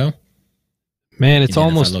as well. Man, it's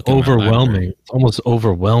almost overwhelming. It's almost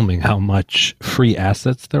overwhelming how much free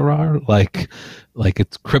assets there are. Like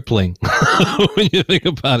it's crippling when you think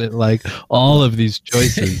about it. Like all of these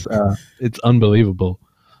choices, it's unbelievable.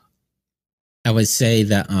 I would say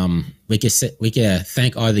that we could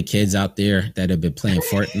thank all the kids out there that have been playing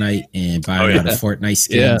Fortnite and buying all the Fortnite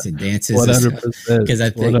skins and dances. 100%. Because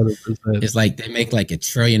I think 100%. it's like they make like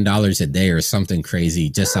 $1 trillion a day or something crazy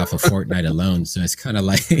just off of Fortnite alone. So it's kind of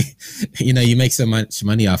like, you know, you make so much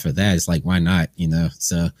money off of that. It's like, why not? You know,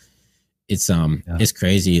 so it's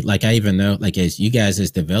crazy. Like I even know, like as you guys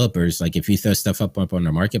as developers, like if you throw stuff up on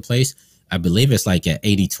the marketplace, I believe it's like an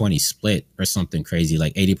 80-20 split or something crazy,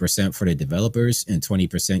 like 80% for the developers and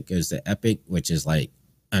 20% goes to Epic, which is like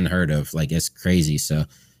unheard of. Like it's crazy. So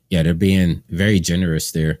yeah, they're being very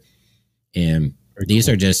generous there. And these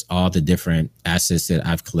are just all the different assets that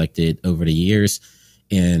I've collected over the years.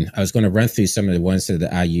 And I was going to run through some of the ones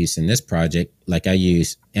that I use in this project. Like I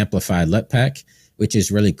use Amplified LUT Pack, which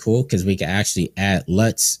is really cool because we can actually add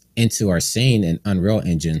LUTs into our scene in Unreal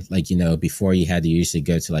Engine. Like, you know, before you had to usually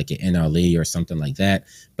go to like an NLE or something like that.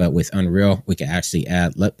 But with Unreal, we can actually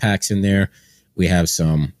add LUT packs in there. We have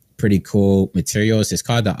some pretty cool materials. It's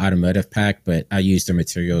called the Automotive Pack, but I use the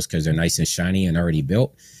materials because they're nice and shiny and already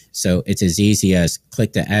built. So it's as easy as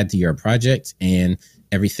click to add to your project and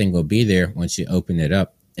everything will be there once you open it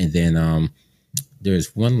up. And then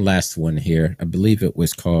there's one last one here. I believe it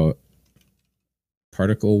was called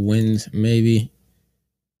Particle Wind, maybe.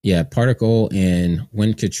 Yeah, particle and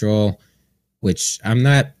wind control, which I'm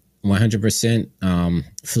not 100%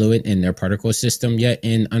 fluent in their particle system yet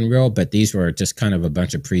in Unreal, but these were just kind of a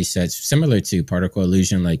bunch of presets similar to Particle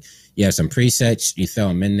Illusion. Like you have some presets, you throw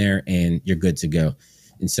them in there and you're good to go.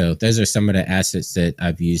 And so those are some of the assets that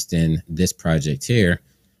I've used in this project here.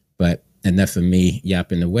 But enough of me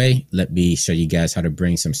yapping away. Let me show you guys how to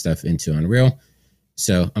bring some stuff into Unreal.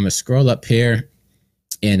 So I'm going to scroll up here.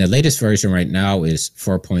 And the latest version right now is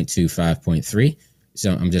 4.25.3.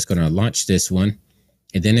 So I'm just going to launch this one.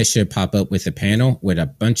 And then it should pop up with a panel with a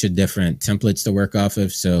bunch of different templates to work off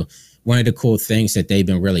of. So one of the cool things that they've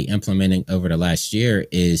been really implementing over the last year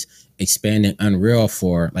is expanding Unreal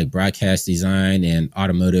for like broadcast design and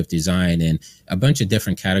automotive design and a bunch of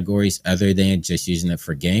different categories other than just using it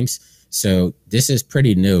for games. So this is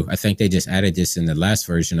pretty new. I think they just added this in the last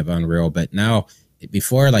version of Unreal, but now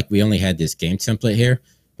before, like we only had this game template here,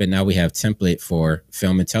 but now we have template for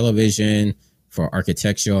film and television, for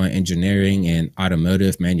architectural and engineering and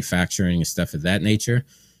automotive manufacturing and stuff of that nature.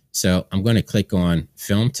 So I'm going to click on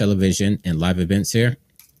film, television, and live events here.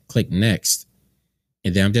 Click next.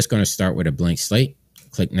 And then I'm just going to start with a blank slate.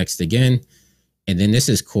 Click next again. And then this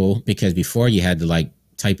is cool because before you had to like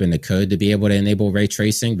type in the code to be able to enable ray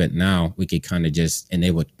tracing, but now we could kind of just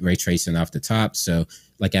enable ray tracing off the top. So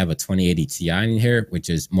like I have a 2080 Ti in here, which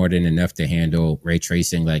is more than enough to handle ray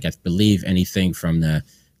tracing. Like I believe anything from the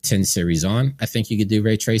 10 series on, I think you could do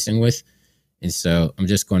ray tracing with. And so I'm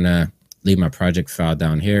just going to leave my project file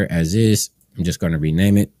down here as is. I'm just going to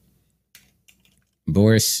rename it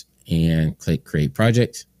Boris and click create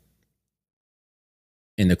project.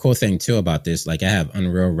 And the cool thing too about this, like I have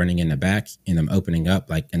Unreal running in the back and I'm opening up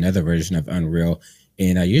like another version of Unreal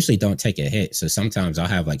and I usually don't take a hit. So sometimes I'll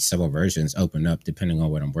have like several versions open up depending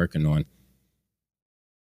on what I'm working on.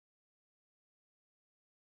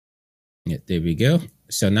 Yeah, there we go.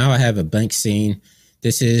 So now I have a blank scene.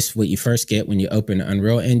 This is what you first get when you open the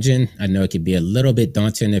Unreal Engine. I know it could be a little bit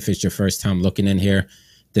daunting if it's your first time looking in here.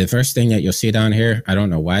 The first thing that you'll see down here, I don't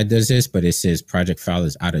know why it does this, but it says project file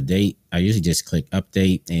is out of date. I usually just click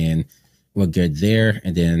update and we're good there.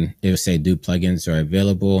 And then it will say do plugins are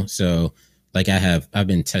available. So like I've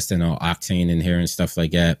been testing all Octane in here and stuff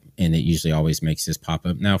like that. And it usually always makes this pop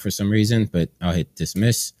up now for some reason, but I'll hit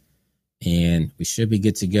dismiss and we should be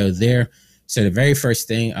good to go there. So the very first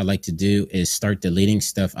thing I like to do is start deleting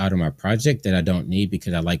stuff out of my project that I don't need,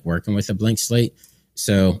 because I like working with a blank slate.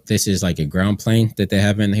 So this is like a ground plane that they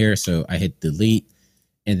have in here. So I hit delete.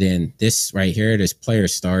 And then this right here, this player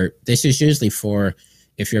start. This is usually for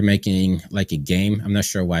if you're making like a game. I'm not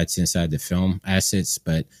sure why it's inside the film assets,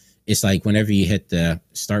 but it's like whenever you hit the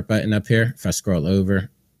start button up here, if I scroll over,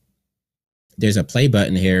 there's a play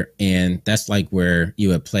button here, and that's like where you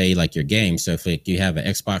would play like your game. So if like you have an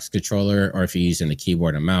Xbox controller, or if you're using the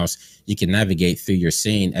keyboard and mouse, you can navigate through your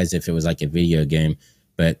scene as if it was like a video game.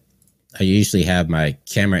 But I usually have my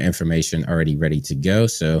camera information already ready to go.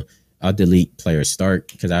 So I'll delete player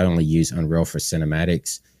start because I only use Unreal for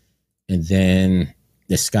cinematics. And then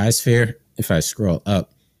the sky sphere, if I scroll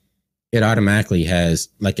up, it automatically has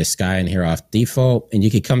like a sky in here off default. And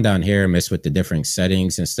you could come down here and mess with the different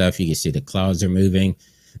settings and stuff. You can see the clouds are moving.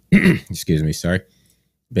 Excuse me, sorry.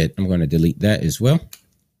 But I'm going to delete that as well.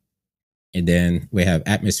 And then we have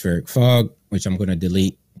atmospheric fog, which I'm going to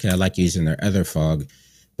delete because I like using their other fog.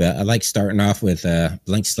 But I like starting off with a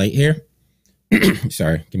blank slate here.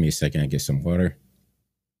 Sorry, give me a second. I get some water.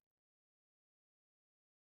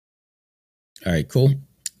 All right, cool.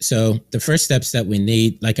 So the first steps that we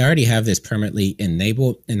need, like I already have this permanently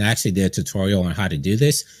enabled, and I actually did a tutorial on how to do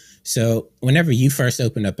this. So whenever you first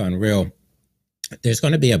open up Unreal, there's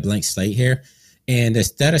going to be a blank slate here. And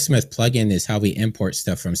this Datasmith plugin is how we import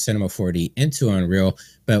stuff from Cinema 4D into Unreal.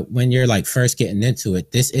 But when you're like first getting into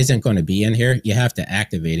it, this isn't going to be in here. You have to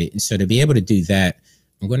activate it. And so to be able to do that,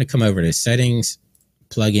 I'm going to come over to settings,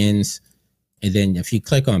 plugins, and then if you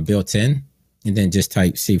click on built-in and then just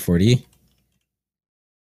type C4D,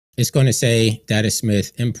 it's going to say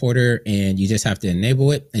Datasmith importer, and you just have to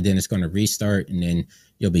enable it, and then it's going to restart, and then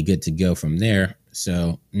you'll be good to go from there.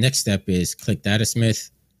 So next step is click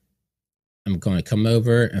Datasmith. I'm going to come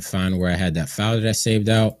over and find where I had that file that I saved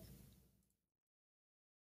out.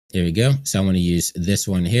 There we go. So I want to use this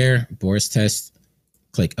one here, Boris test,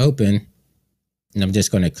 click open, and I'm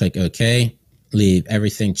just going to click OK, leave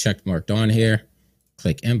everything check marked on here,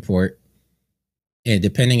 click import. And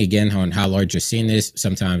depending again on how large your scene is,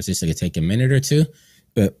 sometimes this could take a minute or two.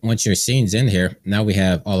 But once your scene's in here, now we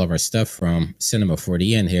have all of our stuff from Cinema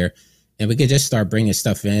 4D in here. And we could just start bringing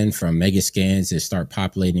stuff in from Megascans and start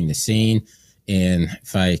populating the scene. And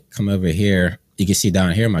if I come over here, you can see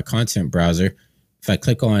down here my content browser. If I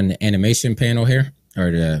click on the animation panel here,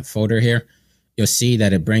 or the folder here, you'll see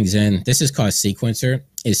that it brings in, this is called Sequencer.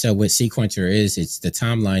 And so what Sequencer is, it's the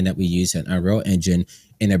timeline that we use in Unreal Engine,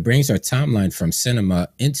 and it brings our timeline from Cinema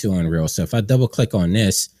into Unreal. So if I double click on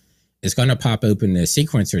this, it's going to pop open the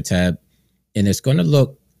Sequencer tab, and it's going to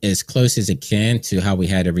look as close as it can to how we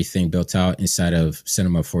had everything built out inside of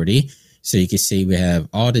Cinema 4D. So you can see we have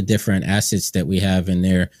all the different assets that we have in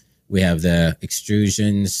there. We have the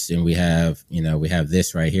extrusions, and we have, we have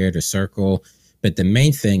this right here, the circle. But the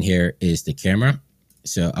main thing here is the camera.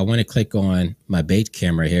 So I want to click on my bait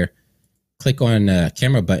camera here. Click on the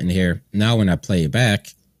camera button here. Now when I play it back,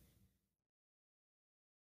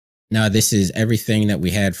 now this is everything that we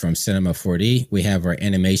had from Cinema 4D. We have our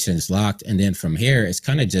animations locked. And then from here, it's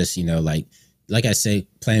kind of just, like I say,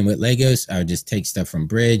 playing with Legos. I would just take stuff from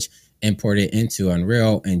Bridge, import it into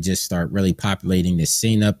Unreal, and just start really populating this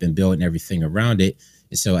scene up and building everything around it.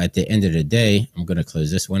 And so at the end of the day, I'm going to close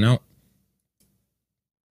this one out.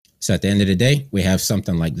 So at the end of the day, we have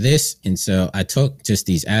something like this. And so I took just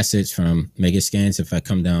these assets from Megascans. If I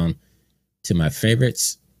come down to my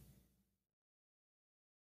favorites,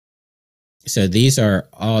 so these are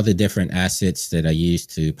all the different assets that I use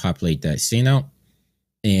to populate that scene out.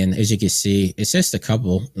 And as you can see, it's just a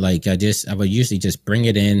couple. Like I would usually just bring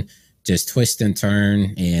it in, just twist and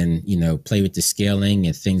turn, and play with the scaling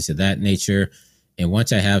and things of that nature. And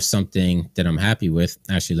once I have something that I'm happy with,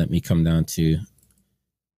 actually let me come down to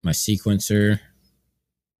my sequencer.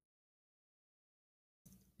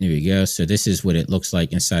 There we go. So this is what it looks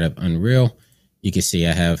like inside of Unreal. You can see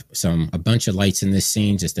I have a bunch of lights in this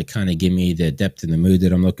scene just to kind of give me the depth and the mood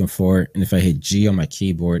that I'm looking for. And if I hit G on my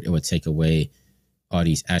keyboard, it would take away all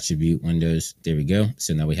these attribute windows. There we go.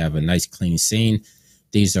 So now we have a nice clean scene.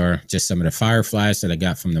 These are just some of the fireflies that I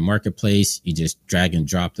got from the marketplace. You just drag and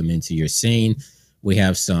drop them into your scene. We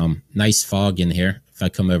have some nice fog in here. If I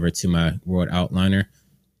come over to my world outliner,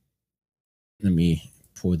 let me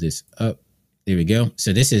pull this up. There we go.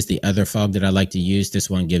 So this is the other fog that I like to use. This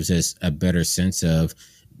one gives us a better sense of,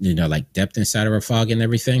 like depth inside of our fog and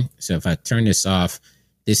everything. So if I turn this off,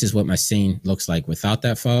 this is what my scene looks like without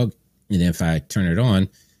that fog. And then if I turn it on,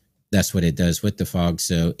 that's what it does with the fog.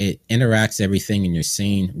 So it interacts everything in your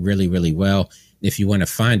scene really, really well. If you want to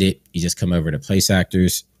find it, you just come over to Place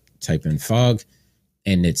Actors, type in fog,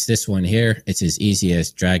 And it's this one here. It's as easy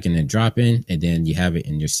as dragging and dropping, and then you have it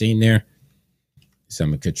in your scene there. So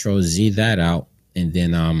I'm gonna Control Z that out. And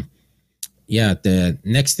then yeah, the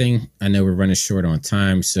next thing, I know we're running short on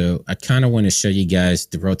time, so I kind of want to show you guys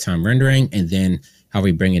the real-time rendering and then how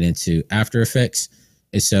we bring it into After Effects.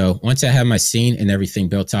 And so once I have my scene and everything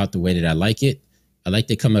built out the way that I like it, I like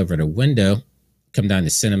to come over to Window, come down to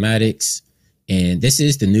Cinematics, and this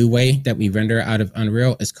is the new way that we render out of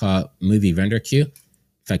Unreal. It's called Movie Render Queue.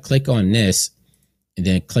 If I click on this and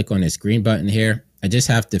then click on this green button here, I just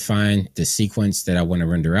have to find the sequence that I want to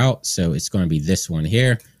render out. So it's going to be this one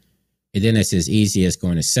here. And then it's as easy as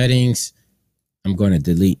going to Settings. I'm going to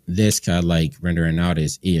delete this because I like rendering out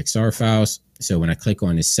as EXR files. So when I click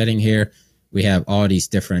on this setting here, we have all these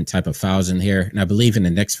different type of files in here. And I believe in the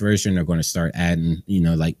next version, they're going to start adding, you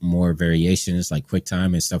know, like more variations like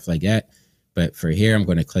QuickTime and stuff like that. But for here, I'm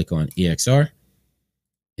going to click on EXR.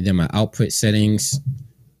 And then my output settings,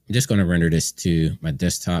 I'm just going to render this to my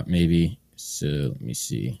desktop maybe. So let me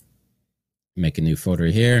see. Make a new folder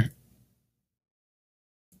here.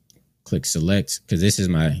 Click select, because this is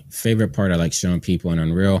my favorite part. I like showing people in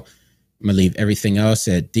Unreal. I'm gonna leave everything else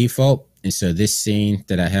at default. And so this scene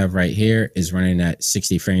that I have right here is running at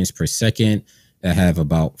 60 frames per second. I have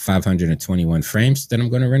about 521 frames that I'm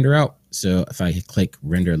going to render out. So if I click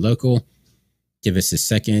render local, give us a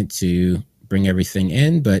second to bring everything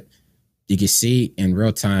in, but you can see in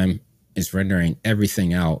real time it's rendering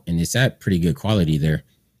everything out, and it's at pretty good quality there.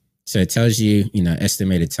 So it tells you, you know,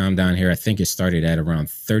 estimated time down here. I think it started at around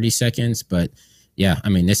 30 seconds, but yeah, I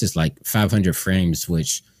mean, this is like 500 frames,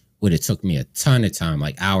 which would have took me a ton of time,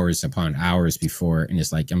 like hours upon hours before. And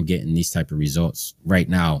it's like, I'm getting these type of results right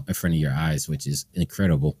now in front of your eyes, which is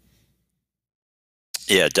incredible.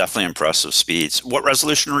 Yeah, definitely impressive speeds. What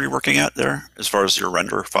resolution were you working at there as far as your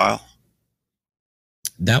render file?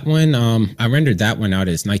 That one, I rendered that one out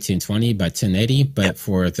as 1920 by 1080, but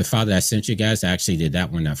for the file that I sent you guys, I actually did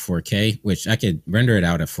that one at 4K, which I could render it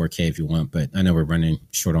out at 4K if you want, but I know we're running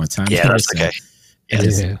short on time. Yeah, that's okay.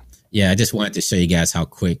 I just wanted to show you guys how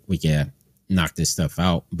quick we can knock this stuff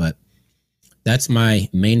out. But that's my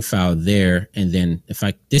main file there. And then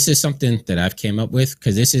this is something that I've came up with,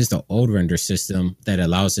 because this is the old render system that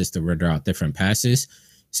allows us to render out different passes.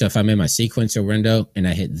 So if I'm in my sequencer window and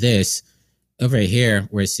I hit this, over here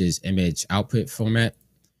where it says image output format,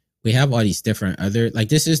 we have all these different other, like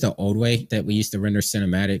this is the old way that we used to render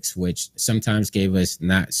cinematics, which sometimes gave us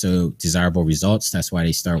not so desirable results. That's why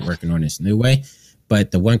they start working on this new way.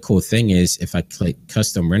 But the one cool thing is if I click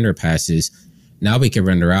custom render passes, now we can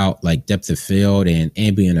render out like depth of field and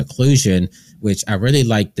ambient occlusion, which I really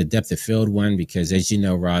like the depth of field one, because as you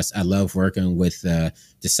know, Ross, I love working with the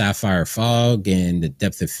Sapphire fog and the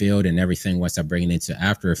depth of field and everything once I bring it into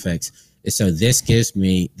After Effects. And so this gives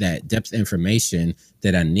me that depth information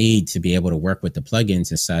that I need to be able to work with the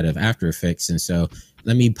plugins inside of After Effects. And so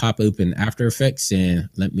let me pop open After Effects and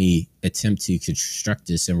let me attempt to construct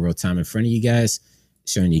this in real time in front of you guys,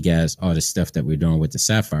 showing you guys all the stuff that we're doing with the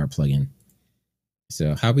Sapphire plugin.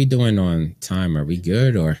 So how are we doing on time? Are we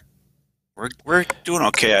good, or? We're doing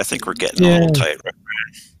okay. I think we're getting a little tight right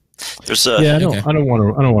now. There's a I don't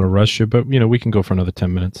want to rush you, but you know, we can go for another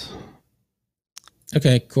 10 minutes.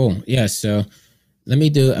 Okay, cool. Yeah, so let me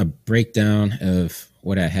do a breakdown of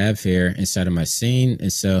what I have here inside of my scene.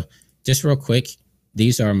 And so just real quick,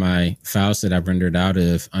 these are my files that I've rendered out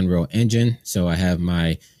of Unreal Engine. So I have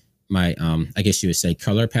my I guess you would say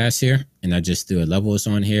color pass here, and I just do a levels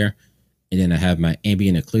on here. And then I have my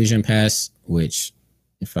ambient occlusion pass, which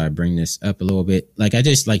if I bring this up a little bit, like I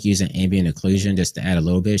just like using ambient occlusion just to add a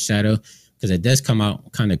little bit of shadow, because it does come out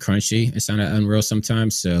kind of crunchy. It's not Unreal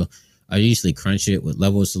sometimes. So I usually crunch it with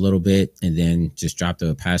levels a little bit and then just drop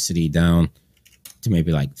the opacity down to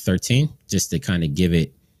maybe like 13, just to kind of give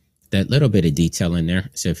it that little bit of detail in there.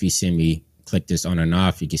 So if you see me click this on and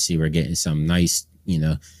off, you can see we're getting some nice, you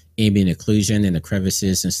know, ambient occlusion in the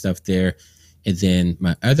crevices and stuff there. And then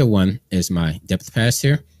my other one is my depth pass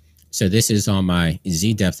here. So this is on my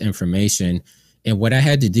Z depth information. And what I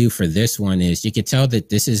had to do for this one is you can tell that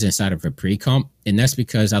this is inside of a pre-comp. And that's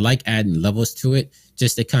because I like adding levels to it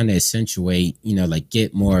just to kind of accentuate, you know, like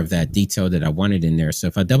get more of that detail that I wanted in there. So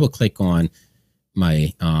if I double click on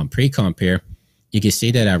my pre-comp here, you can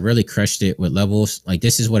see that I really crushed it with levels. Like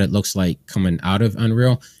this is what it looks like coming out of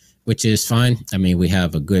Unreal, which is fine. I mean, we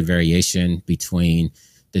have a good variation between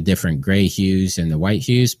the different gray hues and the white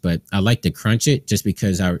hues, but I like to crunch it just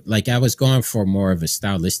because I was going for more of a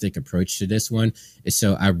stylistic approach to this one. And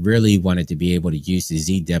so I really wanted to be able to use the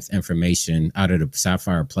Z depth information out of the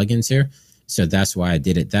Sapphire plugins here. So that's why I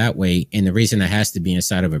did it that way. And the reason it has to be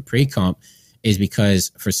inside of a pre-comp is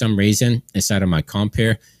because for some reason inside of my comp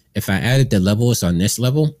here, if I added the levels on this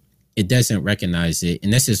level, it doesn't recognize it.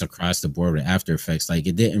 And this is across the board with After Effects. Like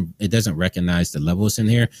it doesn't recognize the levels in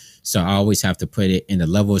here. So I always have to put it in the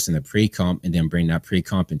levels in the pre-comp and then bring that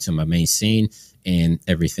pre-comp into my main scene, and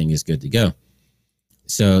everything is good to go.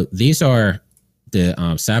 So these are the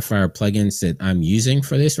Sapphire plugins that I'm using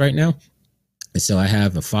for this right now. And so I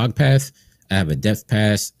have a fog path, I have a depth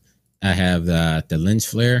pass, I have the lens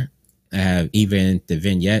flare, I have even the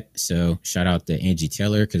vignette. So shout out to Angie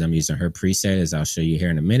Taylor because I'm using her preset, as I'll show you here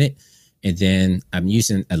in a minute. And then I'm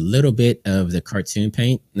using a little bit of the cartoon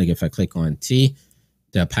paint. Like if I click on T,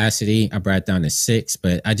 the opacity, I brought it down to 6,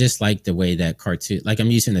 but I just like the way that cartoon, like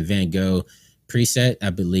I'm using the Van Gogh preset. I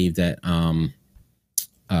believe that,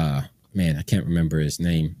 man, I can't remember his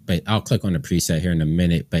name, but I'll click on the preset here in a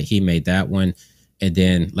minute, but he made that one. And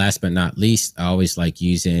then last but not least, I always like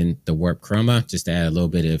using the warp chroma just to add a little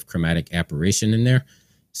bit of chromatic apparition in there.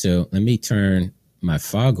 So let me turn my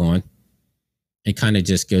fog on and kind of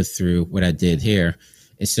just go through what I did here.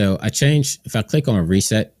 And so I changed, if I click on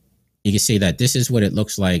reset, you can see that this is what it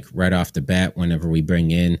looks like right off the bat whenever we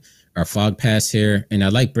bring in our fog pass here. And I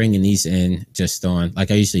like bringing these in just on,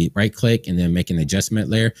 like I usually right click and then make an adjustment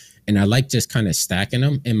layer. And I like just kind of stacking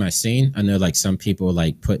them in my scene. I know like some people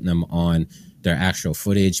like putting them on their actual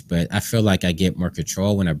footage, but I feel like I get more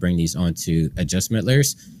control when I bring these onto adjustment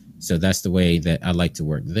layers. So that's the way that I like to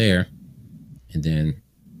work there. And then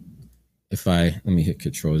if let me hit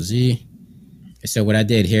Control Z. So what I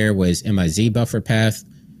did here was in my Z buffer path,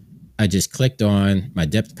 I just clicked on my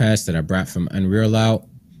depth pass that I brought from Unreal out.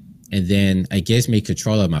 And then it gives me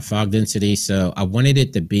control of my fog density. So I wanted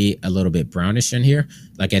it to be a little bit brownish in here.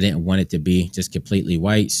 Like I didn't want it to be just completely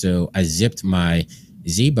white. So I zipped my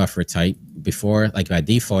Z buffer type before, like by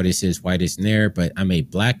default, it says white is near, but I made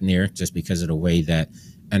black near just because of the way that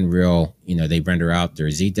Unreal, you know, they render out their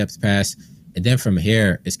Z depth pass. And then from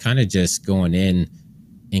here, it's kind of just going in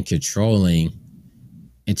and controlling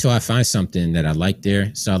until I find something that I like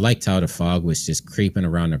there. So I liked how the fog was just creeping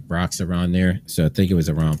around the rocks around there. So I think it was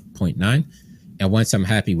around 0.9. And once I'm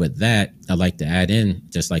happy with that, I like to add in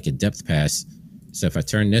just like a depth pass. So if I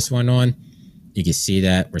turn this one on, you can see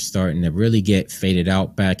that we're starting to really get faded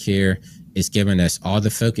out back here. It's giving us all the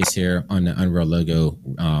focus here on the Unreal logo.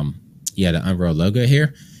 The Unreal logo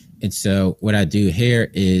here. And so what I do here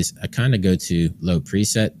is I kind of go to load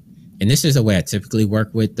preset. And this is the way I typically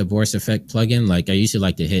work with the Voice Effect plugin. Like I usually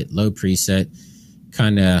like to hit load preset,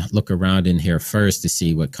 kind of look around in here first to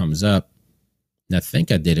see what comes up. And I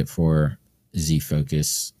think I did it for Z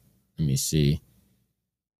Focus. Let me see.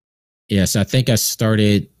 Yeah, so I think I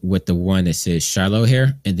started with the one that says shallow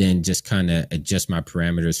here and then just kind of adjust my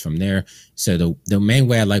parameters from there. So the main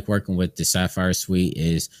way I like working with the Sapphire suite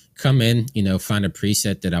is come in, you know, find a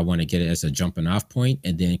preset that I want to get it as a jumping off point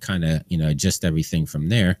and then kind of, you know, adjust everything from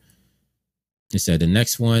there. And so the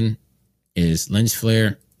next one is lens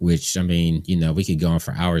flare, which, I mean, you know, we could go on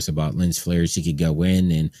for hours about lens flares. You could go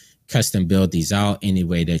in and custom build these out any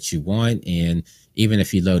way that you want. And even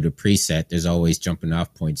if you load a preset, there's always jumping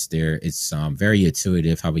off points there. It's very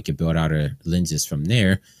intuitive how we could build out our lenses from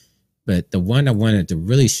there. But the one I wanted to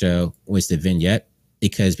really show was the vignette,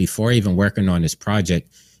 because before even working on this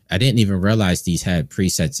project, I didn't even realize these had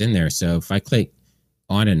presets in there. So if I click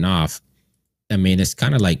on and off, I mean, it's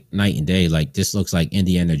kind of like night and day. Like this looks like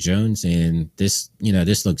Indiana Jones and this, you know,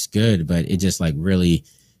 this looks good, but it just like really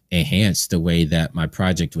enhanced the way that my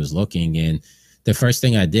project was looking. And the first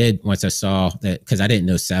thing I did once I saw that, because I didn't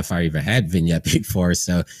know Sapphire even had vignette before.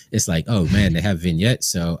 So it's like, oh man, they have vignette.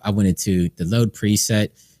 So I went into the load preset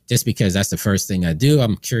just because that's the first thing I do.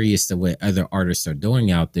 I'm curious to what other artists are doing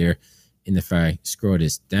out there. And if I scroll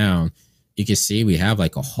this down, you can see we have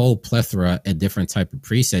like a whole plethora of different type of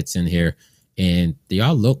presets in here. And they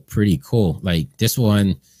all look pretty cool. Like this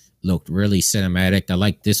one looked really cinematic. I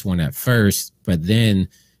liked this one at first, but then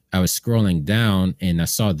I was scrolling down and I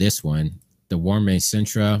saw this one, the Warming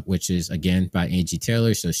Centra, which is again by Angie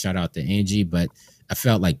Taylor. So shout out to Angie. But I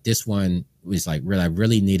felt like this one was like I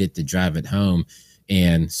really needed to drive it home.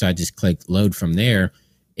 And so I just clicked load from there.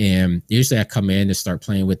 And usually I come in and start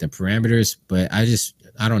playing with the parameters, but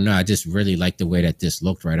I don't know. I just really like the way that this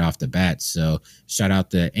looked right off the bat. So shout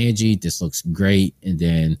out to Angie. This looks great. And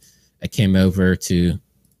then I came over to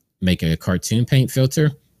make a cartoon paint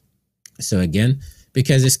filter. So again,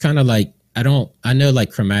 because it's kind of like, I know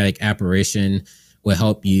like chromatic apparition will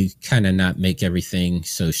help you kind of not make everything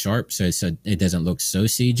so sharp. So it doesn't look so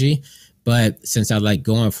CG. But since I like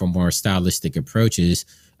going for more stylistic approaches,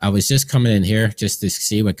 I was just coming in here just to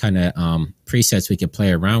see what kind of presets we could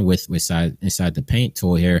play around with inside the paint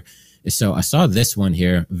tool here. So I saw this one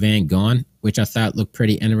here, Van Gogh, which I thought looked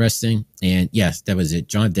pretty interesting. And yes, that was it.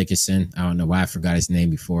 John Dickinson. I don't know why I forgot his name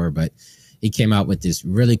before, but he came out with this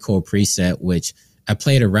really cool preset, which I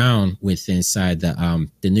played around with inside the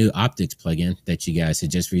new optics plugin that you guys had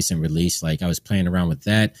just recently released. Like I was playing around with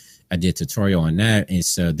that. I did a tutorial on that. And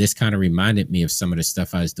so this kind of reminded me of some of the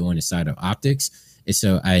stuff I was doing inside of optics. And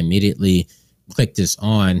so I immediately clicked this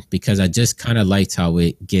on because I just kind of liked how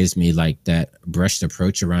it gives me like that brushed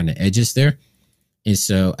approach around the edges there. And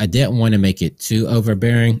so I didn't want to make it too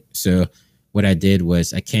overbearing. So what I did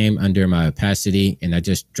was I came under my opacity and I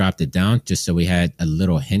just dropped it down just so we had a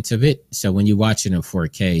little hint of it. So when you watch it in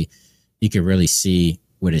 4K, you can really see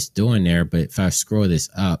what it's doing there. But if I scroll this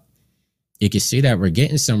up, you can see that we're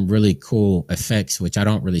getting some really cool effects, which I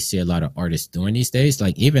don't really see a lot of artists doing these days.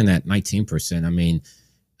 Like even at 19%, I mean,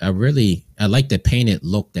 I like the painted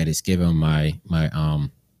look that it's giving my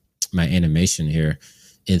animation here.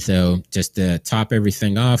 And so just to top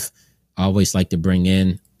everything off, I always like to bring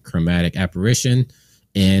in chromatic apparition,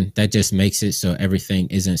 and that just makes it so everything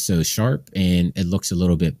isn't so sharp and it looks a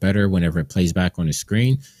little bit better whenever it plays back on the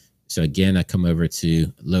screen. So again, I come over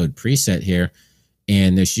to load preset here,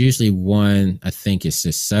 and there's usually one, I think it's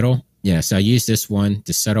just settle. Yeah, so I use this one,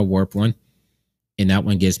 the settle warp one. And that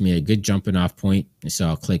one gives me a good jumping off point. And so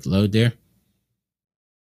I'll click load there.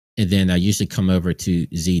 And then I usually come over to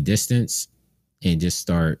Z distance and just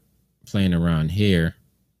start playing around here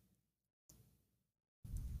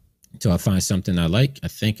until I find something I like. I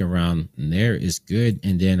think around there is good.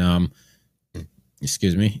 And then,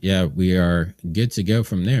 excuse me. Yeah, we are good to go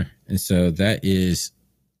from there. And so that is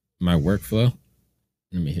my workflow.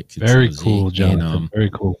 Let me hit Control Very Z. cool, Jonathan. And,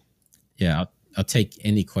 very cool. Yeah, I'll take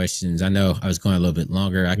any questions. I know I was going a little bit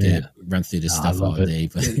longer. I could run through this stuff all day,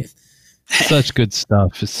 but such good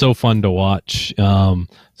stuff. It's so fun to watch.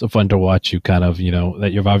 So fun to watch you kind of,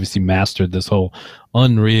 that you've obviously mastered this whole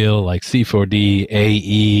Unreal, like C4D,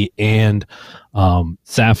 AE, and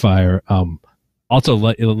Sapphire. Also,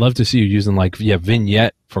 love to see you using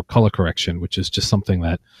Vignette for color correction, which is just something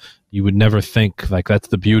that you would never think. Like that's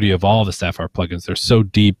the beauty of all the Sapphire plugins. They're so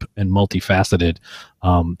deep and multifaceted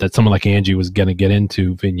that someone like Angie was going to get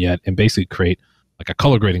into Vignette and basically create like a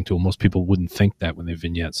color grading tool. Most people wouldn't think that when they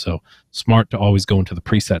Vignette. So smart to always go into the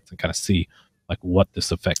presets and kind of see like what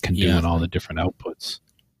this effect can do in all the different outputs.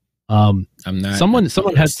 I'm not someone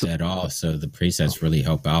had at all, so the presets really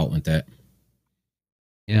help out with that.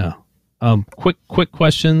 Yeah. Quick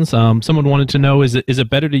questions. Someone wanted to know, is it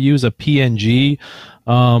better to use a PNG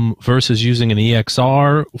versus using an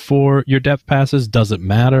EXR for your depth passes? Does it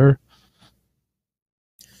matter?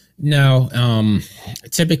 No.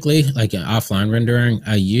 Typically, like an offline rendering,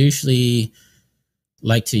 I usually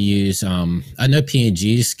like to use, I know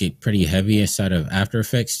PNGs get pretty heavy inside of After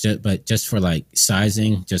Effects, but just for like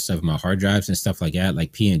sizing, just of my hard drives and stuff like that,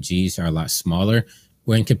 like PNGs are a lot smaller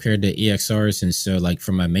when compared to EXRs. And so like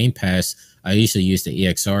for my main pass, I usually use the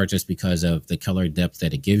EXR just because of the color depth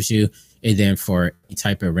that it gives you. And then for any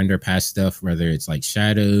type of render pass stuff, whether it's like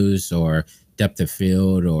shadows or depth of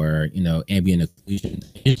field or, ambient occlusion,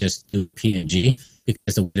 you just do PNG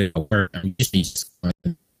because the way it works, I'm usually just going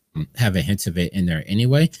to have a hint of it in there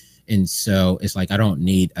anyway. And so it's like I don't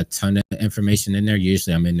need a ton of information in there.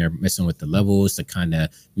 Usually I'm in there messing with the levels to kind of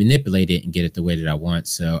manipulate it and get it the way that I want.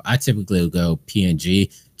 So I typically will go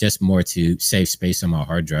PNG just more to save space on my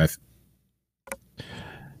hard drive.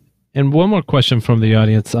 And one more question from the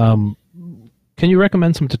audience. Can you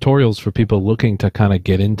recommend some tutorials for people looking to kind of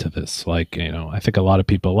get into this? Like, I think a lot of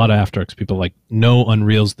After Effects people like know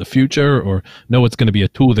Unreal's the future or know it's going to be a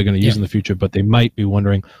tool they're going to use in the future, but they might be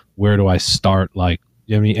wondering, where do I start? Like,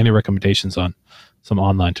 do you have any recommendations on some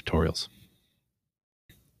online tutorials?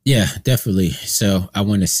 Yeah, definitely. So I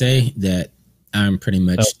want to say that I'm pretty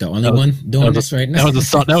much the only one doing this right now.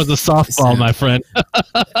 That was a softball, my friend.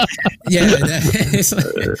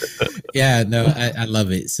 I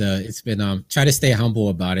love it. So it's been try to stay humble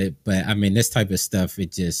about it, but I mean this type of stuff,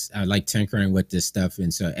 I like tinkering with this stuff,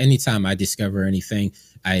 and so anytime I discover anything,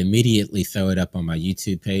 I immediately throw it up on my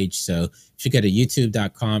YouTube page. So if you go to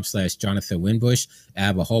youtube.com/Jonathan Winbush, I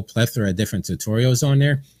have a whole plethora of different tutorials on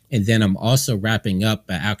there. And then I'm also wrapping up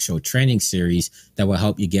an actual training series that will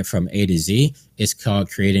help you get from A to Z. It's called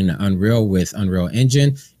Creating the Unreal with Unreal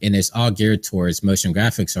Engine, and it's all geared towards motion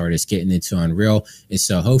graphics artists getting into Unreal. And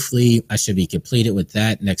so hopefully I should be completed with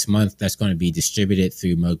that next month. That's going to be distributed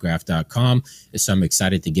through mograph.com. And so I'm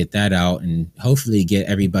excited to get that out and hopefully get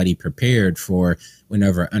everybody prepared for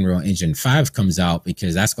whenever Unreal Engine 5 comes out,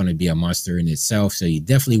 because that's going to be a monster in itself. So you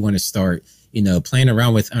definitely want to start playing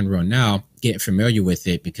around with Unreal now, getting familiar with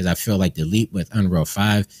it, because I feel like the leap with Unreal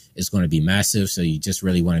 5 is going to be massive. So you just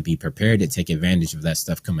really want to be prepared to take advantage of that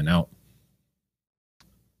stuff coming out.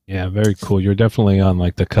 Yeah, very cool. You're definitely on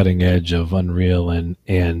like the cutting edge of Unreal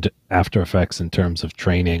and After Effects in terms of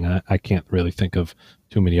training. I can't really think of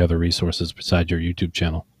too many other resources besides your YouTube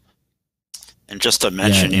channel. And just to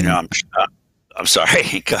mention, I'm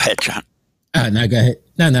sorry. Go ahead, John. No, go ahead.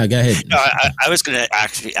 No, go ahead. No, I was going to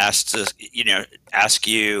actually ask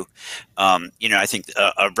you. I think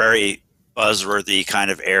a very buzzworthy kind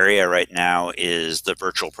of area right now is the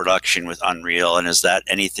virtual production with Unreal. And is that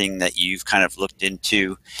anything that you've kind of looked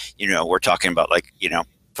into? We're talking about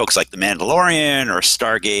folks like The Mandalorian or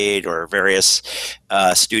Stargate or various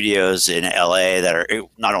studios in LA that are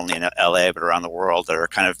not only in LA but around the world that are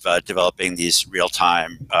kind of developing these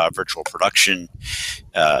real-time virtual production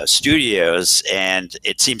studios. And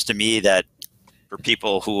it seems to me that for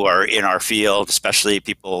people who are in our field, especially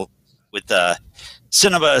people with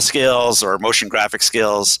cinema skills or motion graphic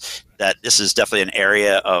skills, that this is definitely an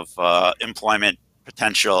area of employment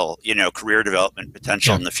potential, career development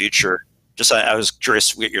potential in the future. I was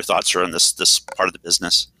curious what your thoughts are on this part of the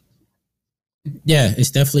business. Yeah, it's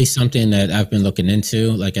definitely something that I've been looking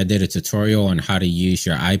into. Like, I did a tutorial on how to use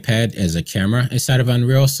your iPad as a camera inside of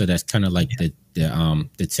Unreal. So that's kind of like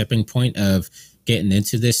the tipping point of getting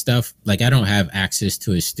into this stuff. Like, I don't have access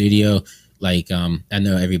to a studio. Like, I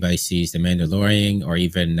know everybody sees The Mandalorian or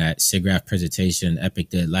even that SIGGRAPH presentation Epic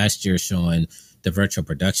did last year showing the virtual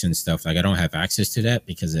production stuff. Like, I don't have access to that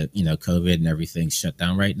because of, COVID and everything's shut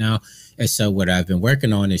down right now. And so what I've been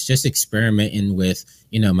working on is just experimenting with,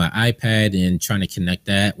 my iPad and trying to connect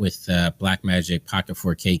that with Blackmagic Pocket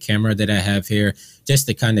 4K camera that I have here, just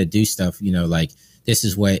to kind of do stuff, like, this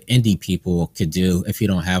is what indie people could do if you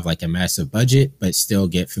don't have like a massive budget, but still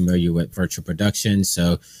get familiar with virtual production.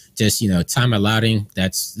 So just, time allotting,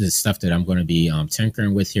 that's the stuff that I'm going to be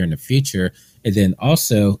tinkering with here in the future. And then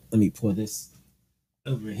also, let me pull this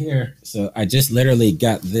over here. So I just literally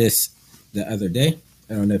got this the other day.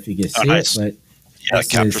 I don't know if you can see it, but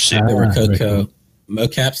capture suit. The Rococo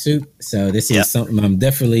mocap suit. So this is something I'm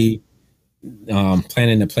definitely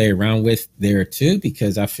planning to play around with there too,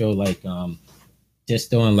 because I feel like just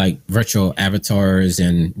doing like virtual avatars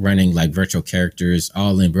and running like virtual characters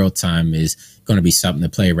all in real time is going to be something to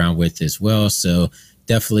play around with as well. So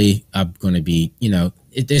definitely I'm going to be,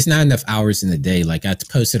 there's not enough hours in the day. Like, I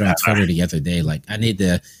posted on Twitter the other day, like, I need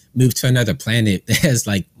to move to another planet that has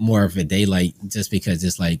like more of a daylight, just because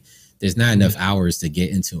it's like there's not enough hours to get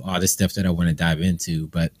into all the stuff that I want to dive into.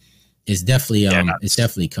 But it's definitely it's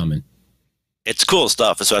definitely coming. It's cool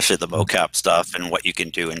stuff, especially the mocap stuff and what you can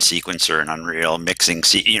do in Sequencer and Unreal, mixing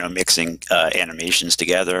animations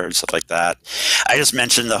together and stuff like that. I just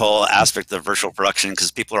mentioned the whole aspect of virtual production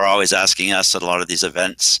because people are always asking us at a lot of these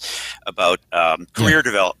events about career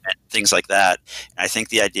development, things like that. And I think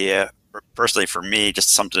the idea, personally for me,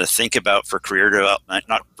 just something to think about for career development,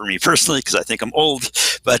 not for me personally because I think I'm old,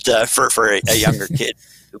 but for a younger kid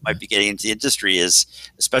who might be getting into the industry, is,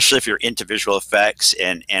 especially if you're into visual effects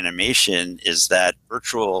and animation, is that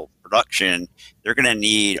virtual production, they're going to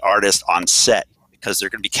need artists on set because they're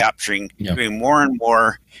going to be doing more and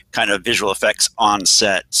more kind of visual effects on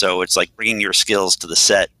set. So it's like bringing your skills to the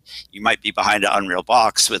set. You might be behind an Unreal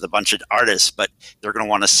box with a bunch of artists, but they're going to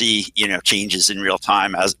want to see, changes in real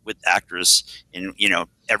time as with actors and,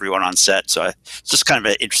 everyone on set. So it's just kind of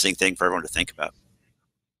an interesting thing for everyone to think about.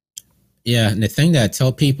 Yeah, and the thing that I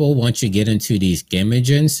tell people, once you get into these game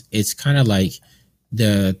engines, it's kind of like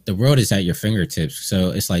the world is at your fingertips.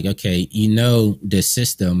 So it's like, okay, the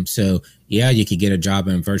system. So yeah, you could get a job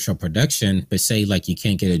in virtual production, but say like you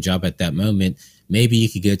can't get a job at that moment. Maybe you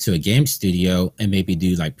could go to a game studio and maybe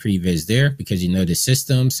do like previs there because you know the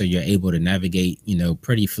system. So you're able to navigate,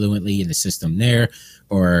 pretty fluently in the system there.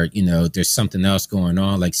 Or, there's something else going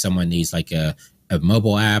on, like someone needs like a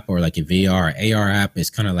mobile app or like a VR or AR app. It's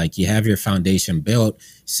kind of like you have your foundation built.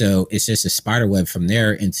 So it's just a spider web from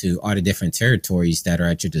there into all the different territories that are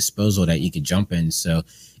at your disposal that you could jump in. So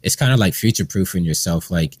it's kind of like future proofing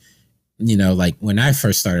yourself. Like, like when I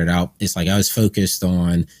first started out, it's like I was focused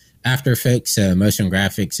on After Effects, motion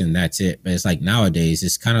graphics, and that's it. But it's like nowadays,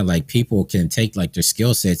 it's kind of like people can take like their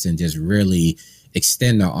skill sets and just really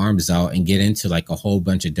extend their arms out and get into like a whole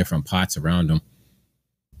bunch of different pots around them.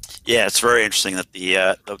 Yeah, it's very interesting that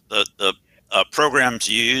the programs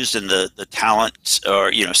used and the talent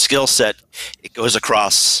or skill set, it goes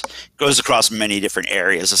across many different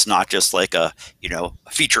areas. It's not just like a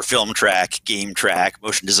feature film track, game track,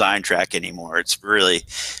 motion design track anymore. It's really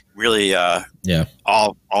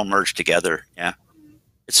all merged together. Yeah,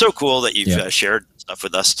 it's so cool that you've shared stuff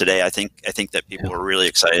with us today. I think that people are really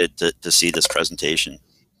excited to see this presentation.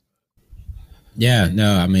 Yeah,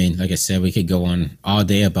 no, I mean, like I said, we could go on all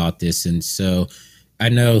day about this. And so I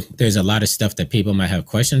know there's a lot of stuff that people might have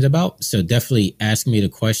questions about. So definitely ask me the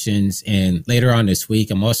questions. And later on this week,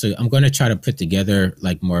 I'm going to try to put together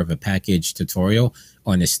like more of a package tutorial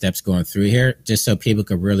on the steps going through here, just so people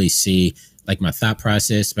could really see like my thought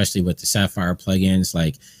process, especially with the Sapphire plugins,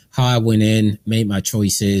 like how I went in, made my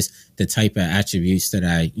choices, the type of attributes that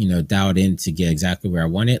I, dialed in to get exactly where I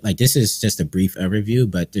want it. Like this is just a brief overview,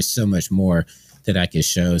 but there's so much more that I can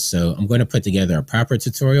show. So I'm going to put together a proper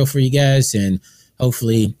tutorial for you guys, and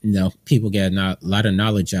hopefully, people get a lot of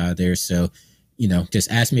knowledge out there. So,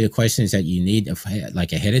 just ask me the questions that you need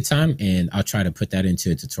like ahead of time, and I'll try to put that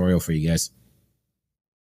into a tutorial for you guys.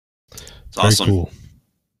 It's awesome. Very cool.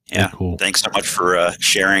 Yeah. Very cool. Thanks so much for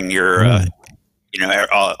sharing your,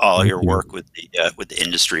 all your work with the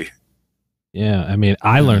industry. Yeah, I mean,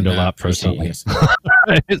 I learned a lot personally. So,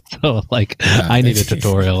 I need a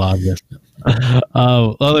tutorial on this.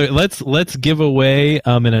 Let's give away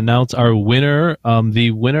and announce our winner.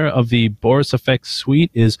 The winner of the Boris Effect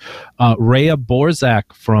Suite is Rhea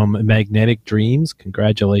Borzak from Magnetic Dreams.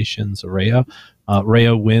 Congratulations, Rhea.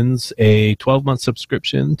 Rhea wins a 12-month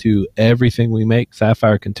subscription to everything we make: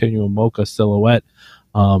 Sapphire, Continuum, Mocha, Silhouette,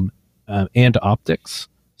 and Optics.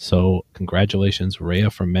 So congratulations, Rhea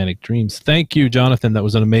from Manic Dreams. Thank you, Jonathan. That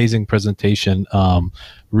was an amazing presentation.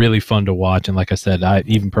 Really fun to watch. And like I said,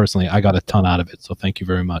 even personally, I got a ton out of it. So thank you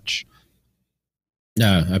very much.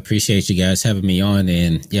 No, I appreciate you guys having me on.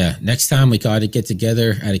 And yeah, next time we got to get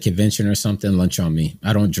together at a convention or something, lunch on me.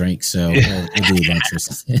 I don't drink, so we'll do lunch or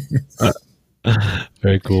something.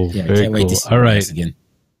 Very cool. Yeah, very can't wait to see All right. again.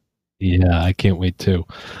 Yeah, I can't wait too.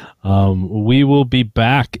 We will be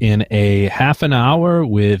back in a half an hour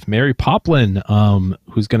with Mary Poplin,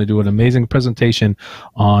 who's going to do an amazing presentation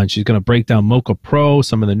on, she's going to break down Mocha Pro,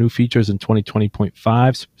 some of the new features in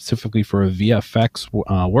 2020.5, specifically for a VFX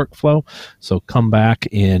workflow. So come back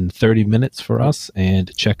in 30 minutes for us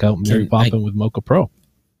and check out Mary Poplin with Mocha Pro.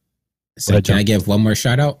 So can I give one more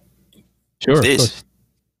shout out? Sure.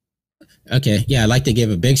 Okay, yeah, I'd like to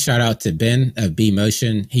give a big shout out to Ben of B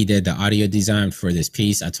Motion. He did the audio design for this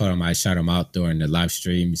piece. I told him I'd shout him out during the live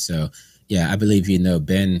stream. So yeah, I believe you know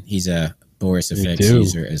Ben. He's a Boris Effects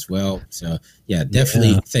user as well. So yeah,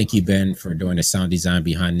 definitely thank you, Ben, for doing the sound design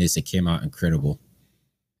behind this. It came out incredible.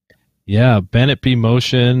 Yeah, Ben at B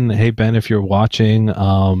Motion. Hey, Ben, if you're watching,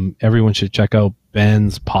 everyone should check out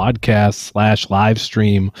Ben's podcast / live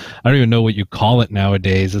stream. I don't even know what you call it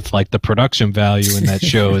nowadays. It's like the production value in that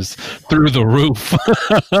show is through the roof.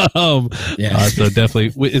 So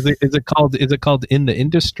definitely, is it called In the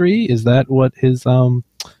Industry? Is that what his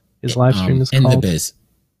live stream is called? In the Biz.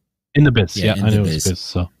 In the Biz. Yeah, I know it's Biz.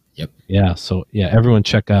 So yeah, so yeah, everyone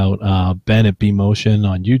check out Ben at B Motion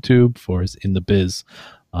on YouTube for his In the Biz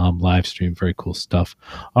live stream. Very cool stuff.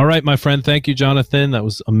 All right, my friend. Thank you, Jonathan. That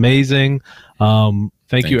was amazing.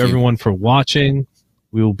 Thank you, everyone, for watching.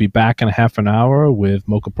 We will be back in a half an hour with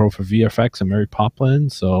Mocha Pro for VFX and Mary Poplin.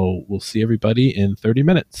 So we'll see everybody in 30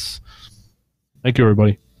 minutes. Thank you,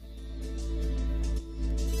 everybody.